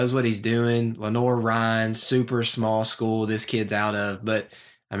 Belichick knows what he's doing. Lenore Ryan, super small school this kid's out of. But,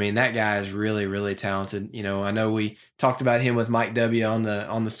 that guy is really, really talented. I know we talked about him with Mike W. on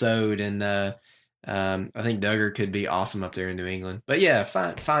the Sode, and I think Duggar could be awesome up there in New England. But, yeah,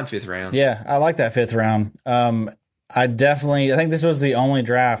 fine 5th round. Yeah, I like that 5th round. I think this was the only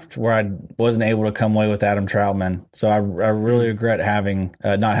draft where I wasn't able to come away with Adam Troutman. So I really regret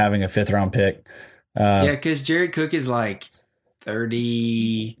not having a 5th round pick. Yeah, because Jared Cook is like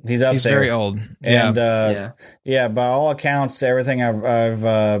 30. He's there. Very old. And yeah. By all accounts, everything I've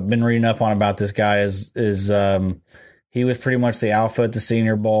been reading up on about this guy is he was pretty much the alpha at the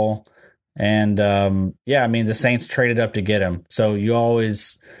Senior Bowl. And the Saints traded up to get him. So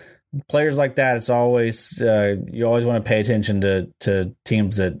players like that, it's always you always want to pay attention to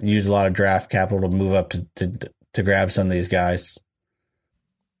teams that use a lot of draft capital to move up to grab some of these guys.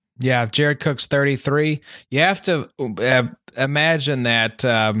 Yeah, Jared Cook's 33. You have to imagine that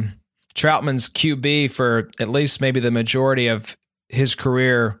Troutman's QB for at least maybe the majority of his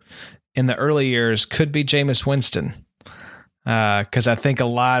career in the early years could be Jameis Winston. Because I think a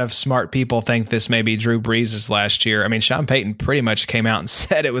lot of smart people think this may be Drew Brees' last year. Sean Payton pretty much came out and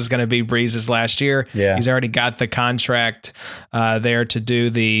said it was going to be Brees' last year. Yeah. He's already got the contract there to do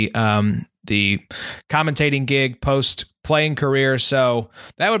the commentating gig post playing career. So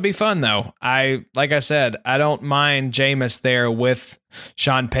that would be fun, though. Like I said, I don't mind Jameis there with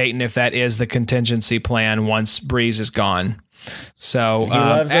Sean Payton if that is the contingency plan once Brees is gone. So he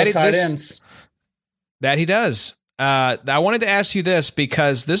loves those tight ends. That he does. I wanted to ask you this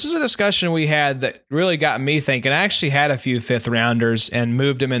because this is a discussion we had that really got me thinking. I actually had a few 5th rounders and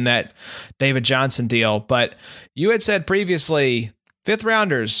moved them in that David Johnson deal. But you had said previously 5th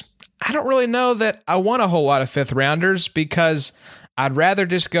rounders. I don't really know that I want a whole lot of 5th rounders because I'd rather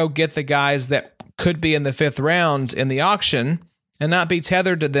just go get the guys that could be in the 5th round in the auction and not be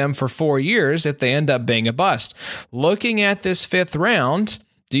tethered to them for 4 years if they end up being a bust. Looking at this 5th round,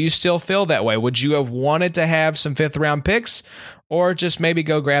 do you still feel that way? Would you have wanted to have some 5th round picks or just maybe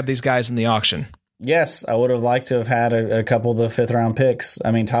go grab these guys in the auction? Yes, I would have liked to have had a couple of the 5th round picks.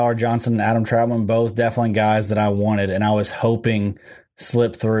 Tyler Johnson and Adam Troutman, both definitely guys that I wanted and I was hoping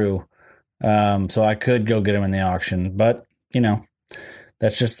slip through. So I could go get them in the auction, but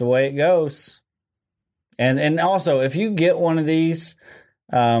that's just the way it goes. And also, if you get one of these,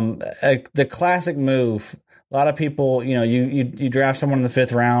 the classic move, a lot of people, you draft someone in the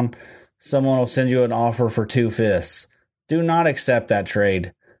 5th round, someone will send you an offer for 2 5ths. Do not accept that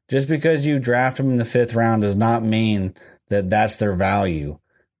trade. Just because you draft them in the 5th round does not mean that that's their value.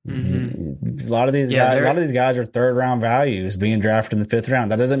 Mm-hmm. A lot of these guys are 3rd round values being drafted in the 5th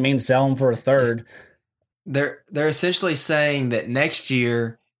round. That doesn't mean sell them for a 3rd. They're essentially saying that next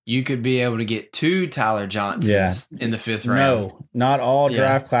year you could be able to get 2 Tyler Johnsons in the 5th round. No, not all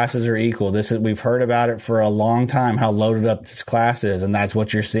draft classes are equal. We've heard about it for a long time, how loaded up this class is, and that's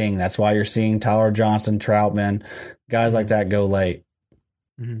what you're seeing. That's why you're seeing Tyler Johnson, Troutman, guys like that go late.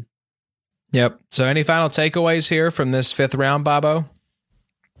 Mm-hmm. Yep. So any final takeaways here from this 5th round, Bobo?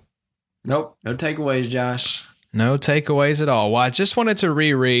 Nope. No takeaways, Josh. No takeaways at all. Well, I just wanted to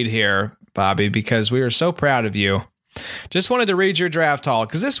reread here, Bobby, because we were so proud of you. Just wanted to read your draft haul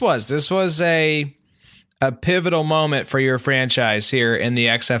because this was a a pivotal moment for your franchise here in the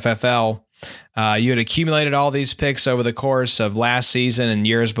XFFL. You had accumulated all these picks over the course of last season and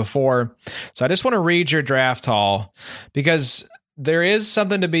years before. So I just want to read your draft haul because there is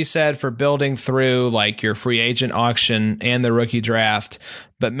something to be said for building through like your free agent auction and the rookie draft.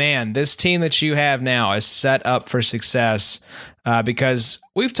 But man, this team that you have now is set up for success because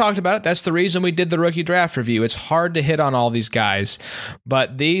we've talked about it. That's the reason we did the rookie draft review. It's hard to hit on all these guys,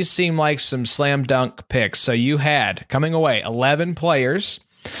 but these seem like some slam dunk picks. So you had coming away 11 players: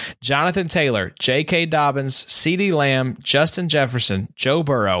 Jonathan Taylor, J.K. Dobbins, CeeDee Lamb, Justin Jefferson, Joe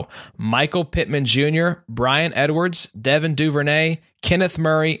Burrow, Michael Pittman Jr., Brian Edwards, Devin Duvernay, Kenneth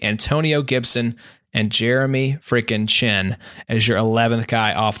Murray, Antonio Gibson, and Jeremy freaking Chin as your 11th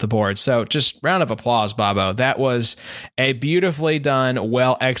guy off the board. So just round of applause, Bobo. That was a beautifully done,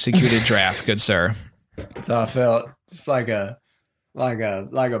 well-executed draft. Good sir. That's how I felt. Just like a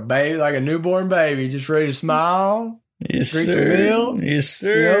baby, like a newborn baby, just ready to smile. Yes, Drink sir. some milk. Yes,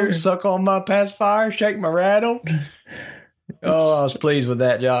 sir. Suck on my pacifier, shake my rattle. Oh, I was pleased with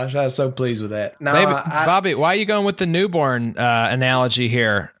that, Josh. I was so pleased with that. No, Bobby, why are you going with the newborn analogy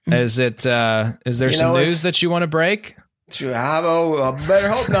here? Is there some news that you want to break? I better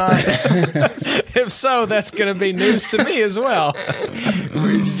hope not. If so, that's going to be news to me as well.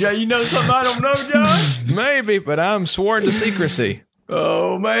 You know something I don't know, Josh? Maybe, but I'm sworn to secrecy.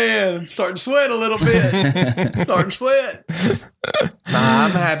 Oh, man. I'm starting to sweat a little bit. Starting to sweat. Nah,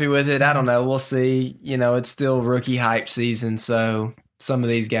 I'm happy with it. I don't know. We'll see. It's still rookie hype season, so some of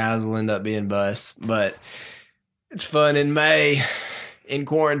these guys will end up being busts. But it's fun in May, in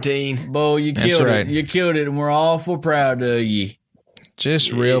quarantine. Bo, you killed it. You killed it, and we're awful proud of you.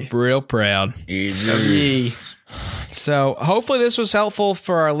 Just real proud. Yeah. So hopefully this was helpful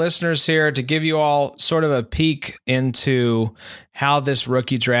for our listeners here to give you all sort of a peek into how this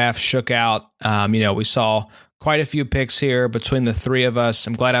rookie draft shook out. We saw quite a few picks here between the three of us.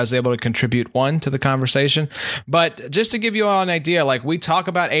 I'm glad I was able to contribute one to the conversation. But just to give you all an idea, like we talk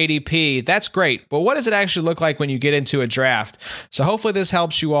about ADP, that's great. But what does it actually look like when you get into a draft? So hopefully this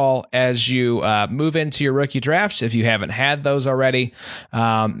helps you all as you move into your rookie drafts if you haven't had those already.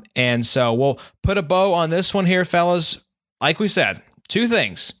 And so we'll put a bow on this one here, fellas. Like we said, two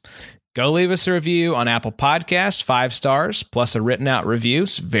things. Go leave us a review on Apple Podcasts, 5 stars, plus a written out review.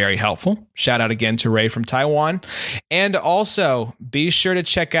 It's very helpful. Shout out again to Ray from Taiwan. And also, be sure to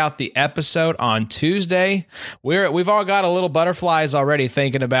check out the episode on Tuesday. We've all got a little butterflies already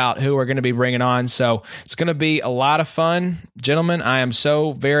thinking about who we're going to be bringing on. So it's going to be a lot of fun. Gentlemen, I am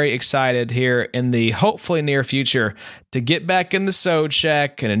so very excited here in the hopefully near future to get back in the Sode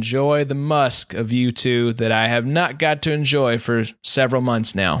Shack and enjoy the musk of you two that I have not got to enjoy for several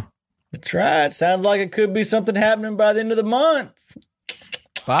months now. That's right. Sounds like it could be something happening by the end of the month.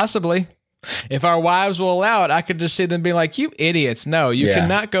 Possibly. If our wives will allow it, I could just see them being like, you idiots. No, you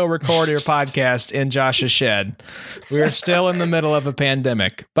cannot go record your podcast in Josh's shed. We are still in the middle of a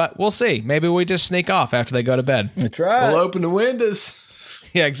pandemic, but we'll see. Maybe we just sneak off after they go to bed. That's right. We'll open the windows.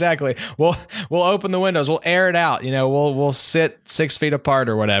 Yeah, exactly. We'll open the windows. We'll air it out. We'll sit 6 feet apart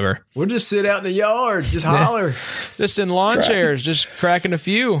or whatever. We'll just sit out in the yard, just holler. Just in lawn chairs, just cracking a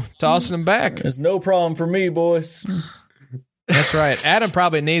few, tossing them back. There's no problem for me, boys. That's right. Adam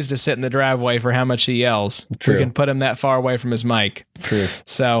probably needs to sit in the driveway for how much he yells. True. We can put him that far away from his mic. True.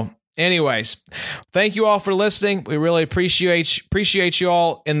 So anyways, thank you all for listening. We really appreciate you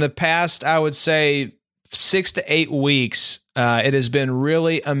all. In the past, I would say 6 to 8 weeks, it has been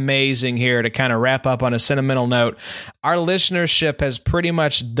really amazing here to kind of wrap up on a sentimental note. Our listenership has pretty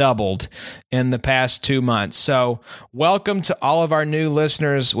much doubled in the past 2 months. So welcome to all of our new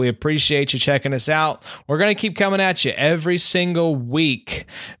listeners. We appreciate you checking us out. We're going to keep coming at you every single week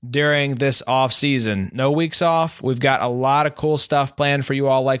during this off season. No weeks off. We've got a lot of cool stuff planned for you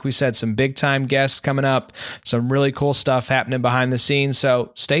all. Like we said, some big time guests coming up, some really cool stuff happening behind the scenes.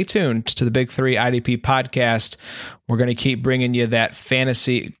 So stay tuned to the Big 3 IDP podcast. We're going to keep bringing you that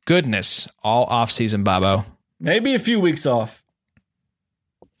fantasy goodness all off-season, Bobo. Maybe a few weeks off.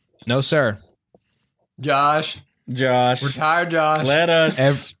 No, sir. Josh. We're tired, Josh. Let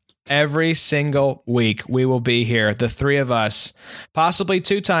us. Every single week, we will be here, the three of us, possibly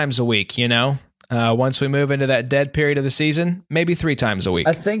 2 times a week, once we move into that dead period of the season, maybe 3 times a week.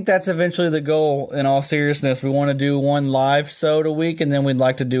 I think that's eventually the goal, in all seriousness. We want to do one live Sode a week, and then we'd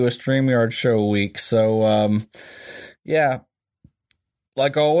like to do a StreamYard show a week. So, yeah,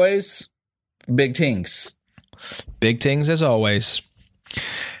 like always, big tings. Big tings as always.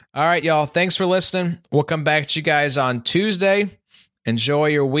 All right, y'all. Thanks for listening. We'll come back to you guys on Tuesday. Enjoy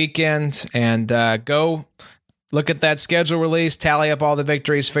your weekend and go look at that schedule release, tally up all the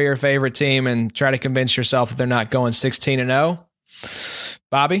victories for your favorite team, and try to convince yourself that they're not going 16-0.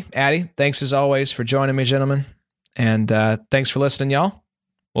 Bobby, Addy, thanks as always for joining me, gentlemen. And thanks for listening, y'all.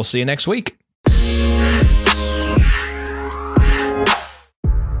 We'll see you next week.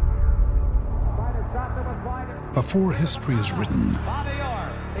 Before history is written,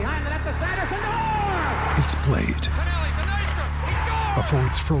 it's played. Before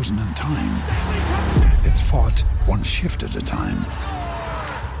it's frozen in time, it's fought one shift at a time.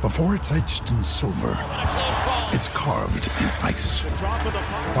 Before it's etched in silver, it's carved in ice.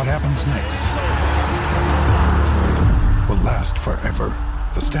 What happens next will last forever.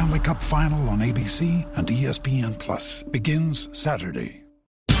 The Stanley Cup Final on ABC and ESPN Plus begins Saturday.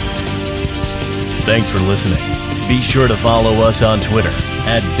 Thanks for listening. Be sure to follow us on Twitter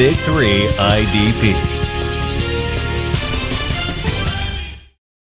at Big3IDP.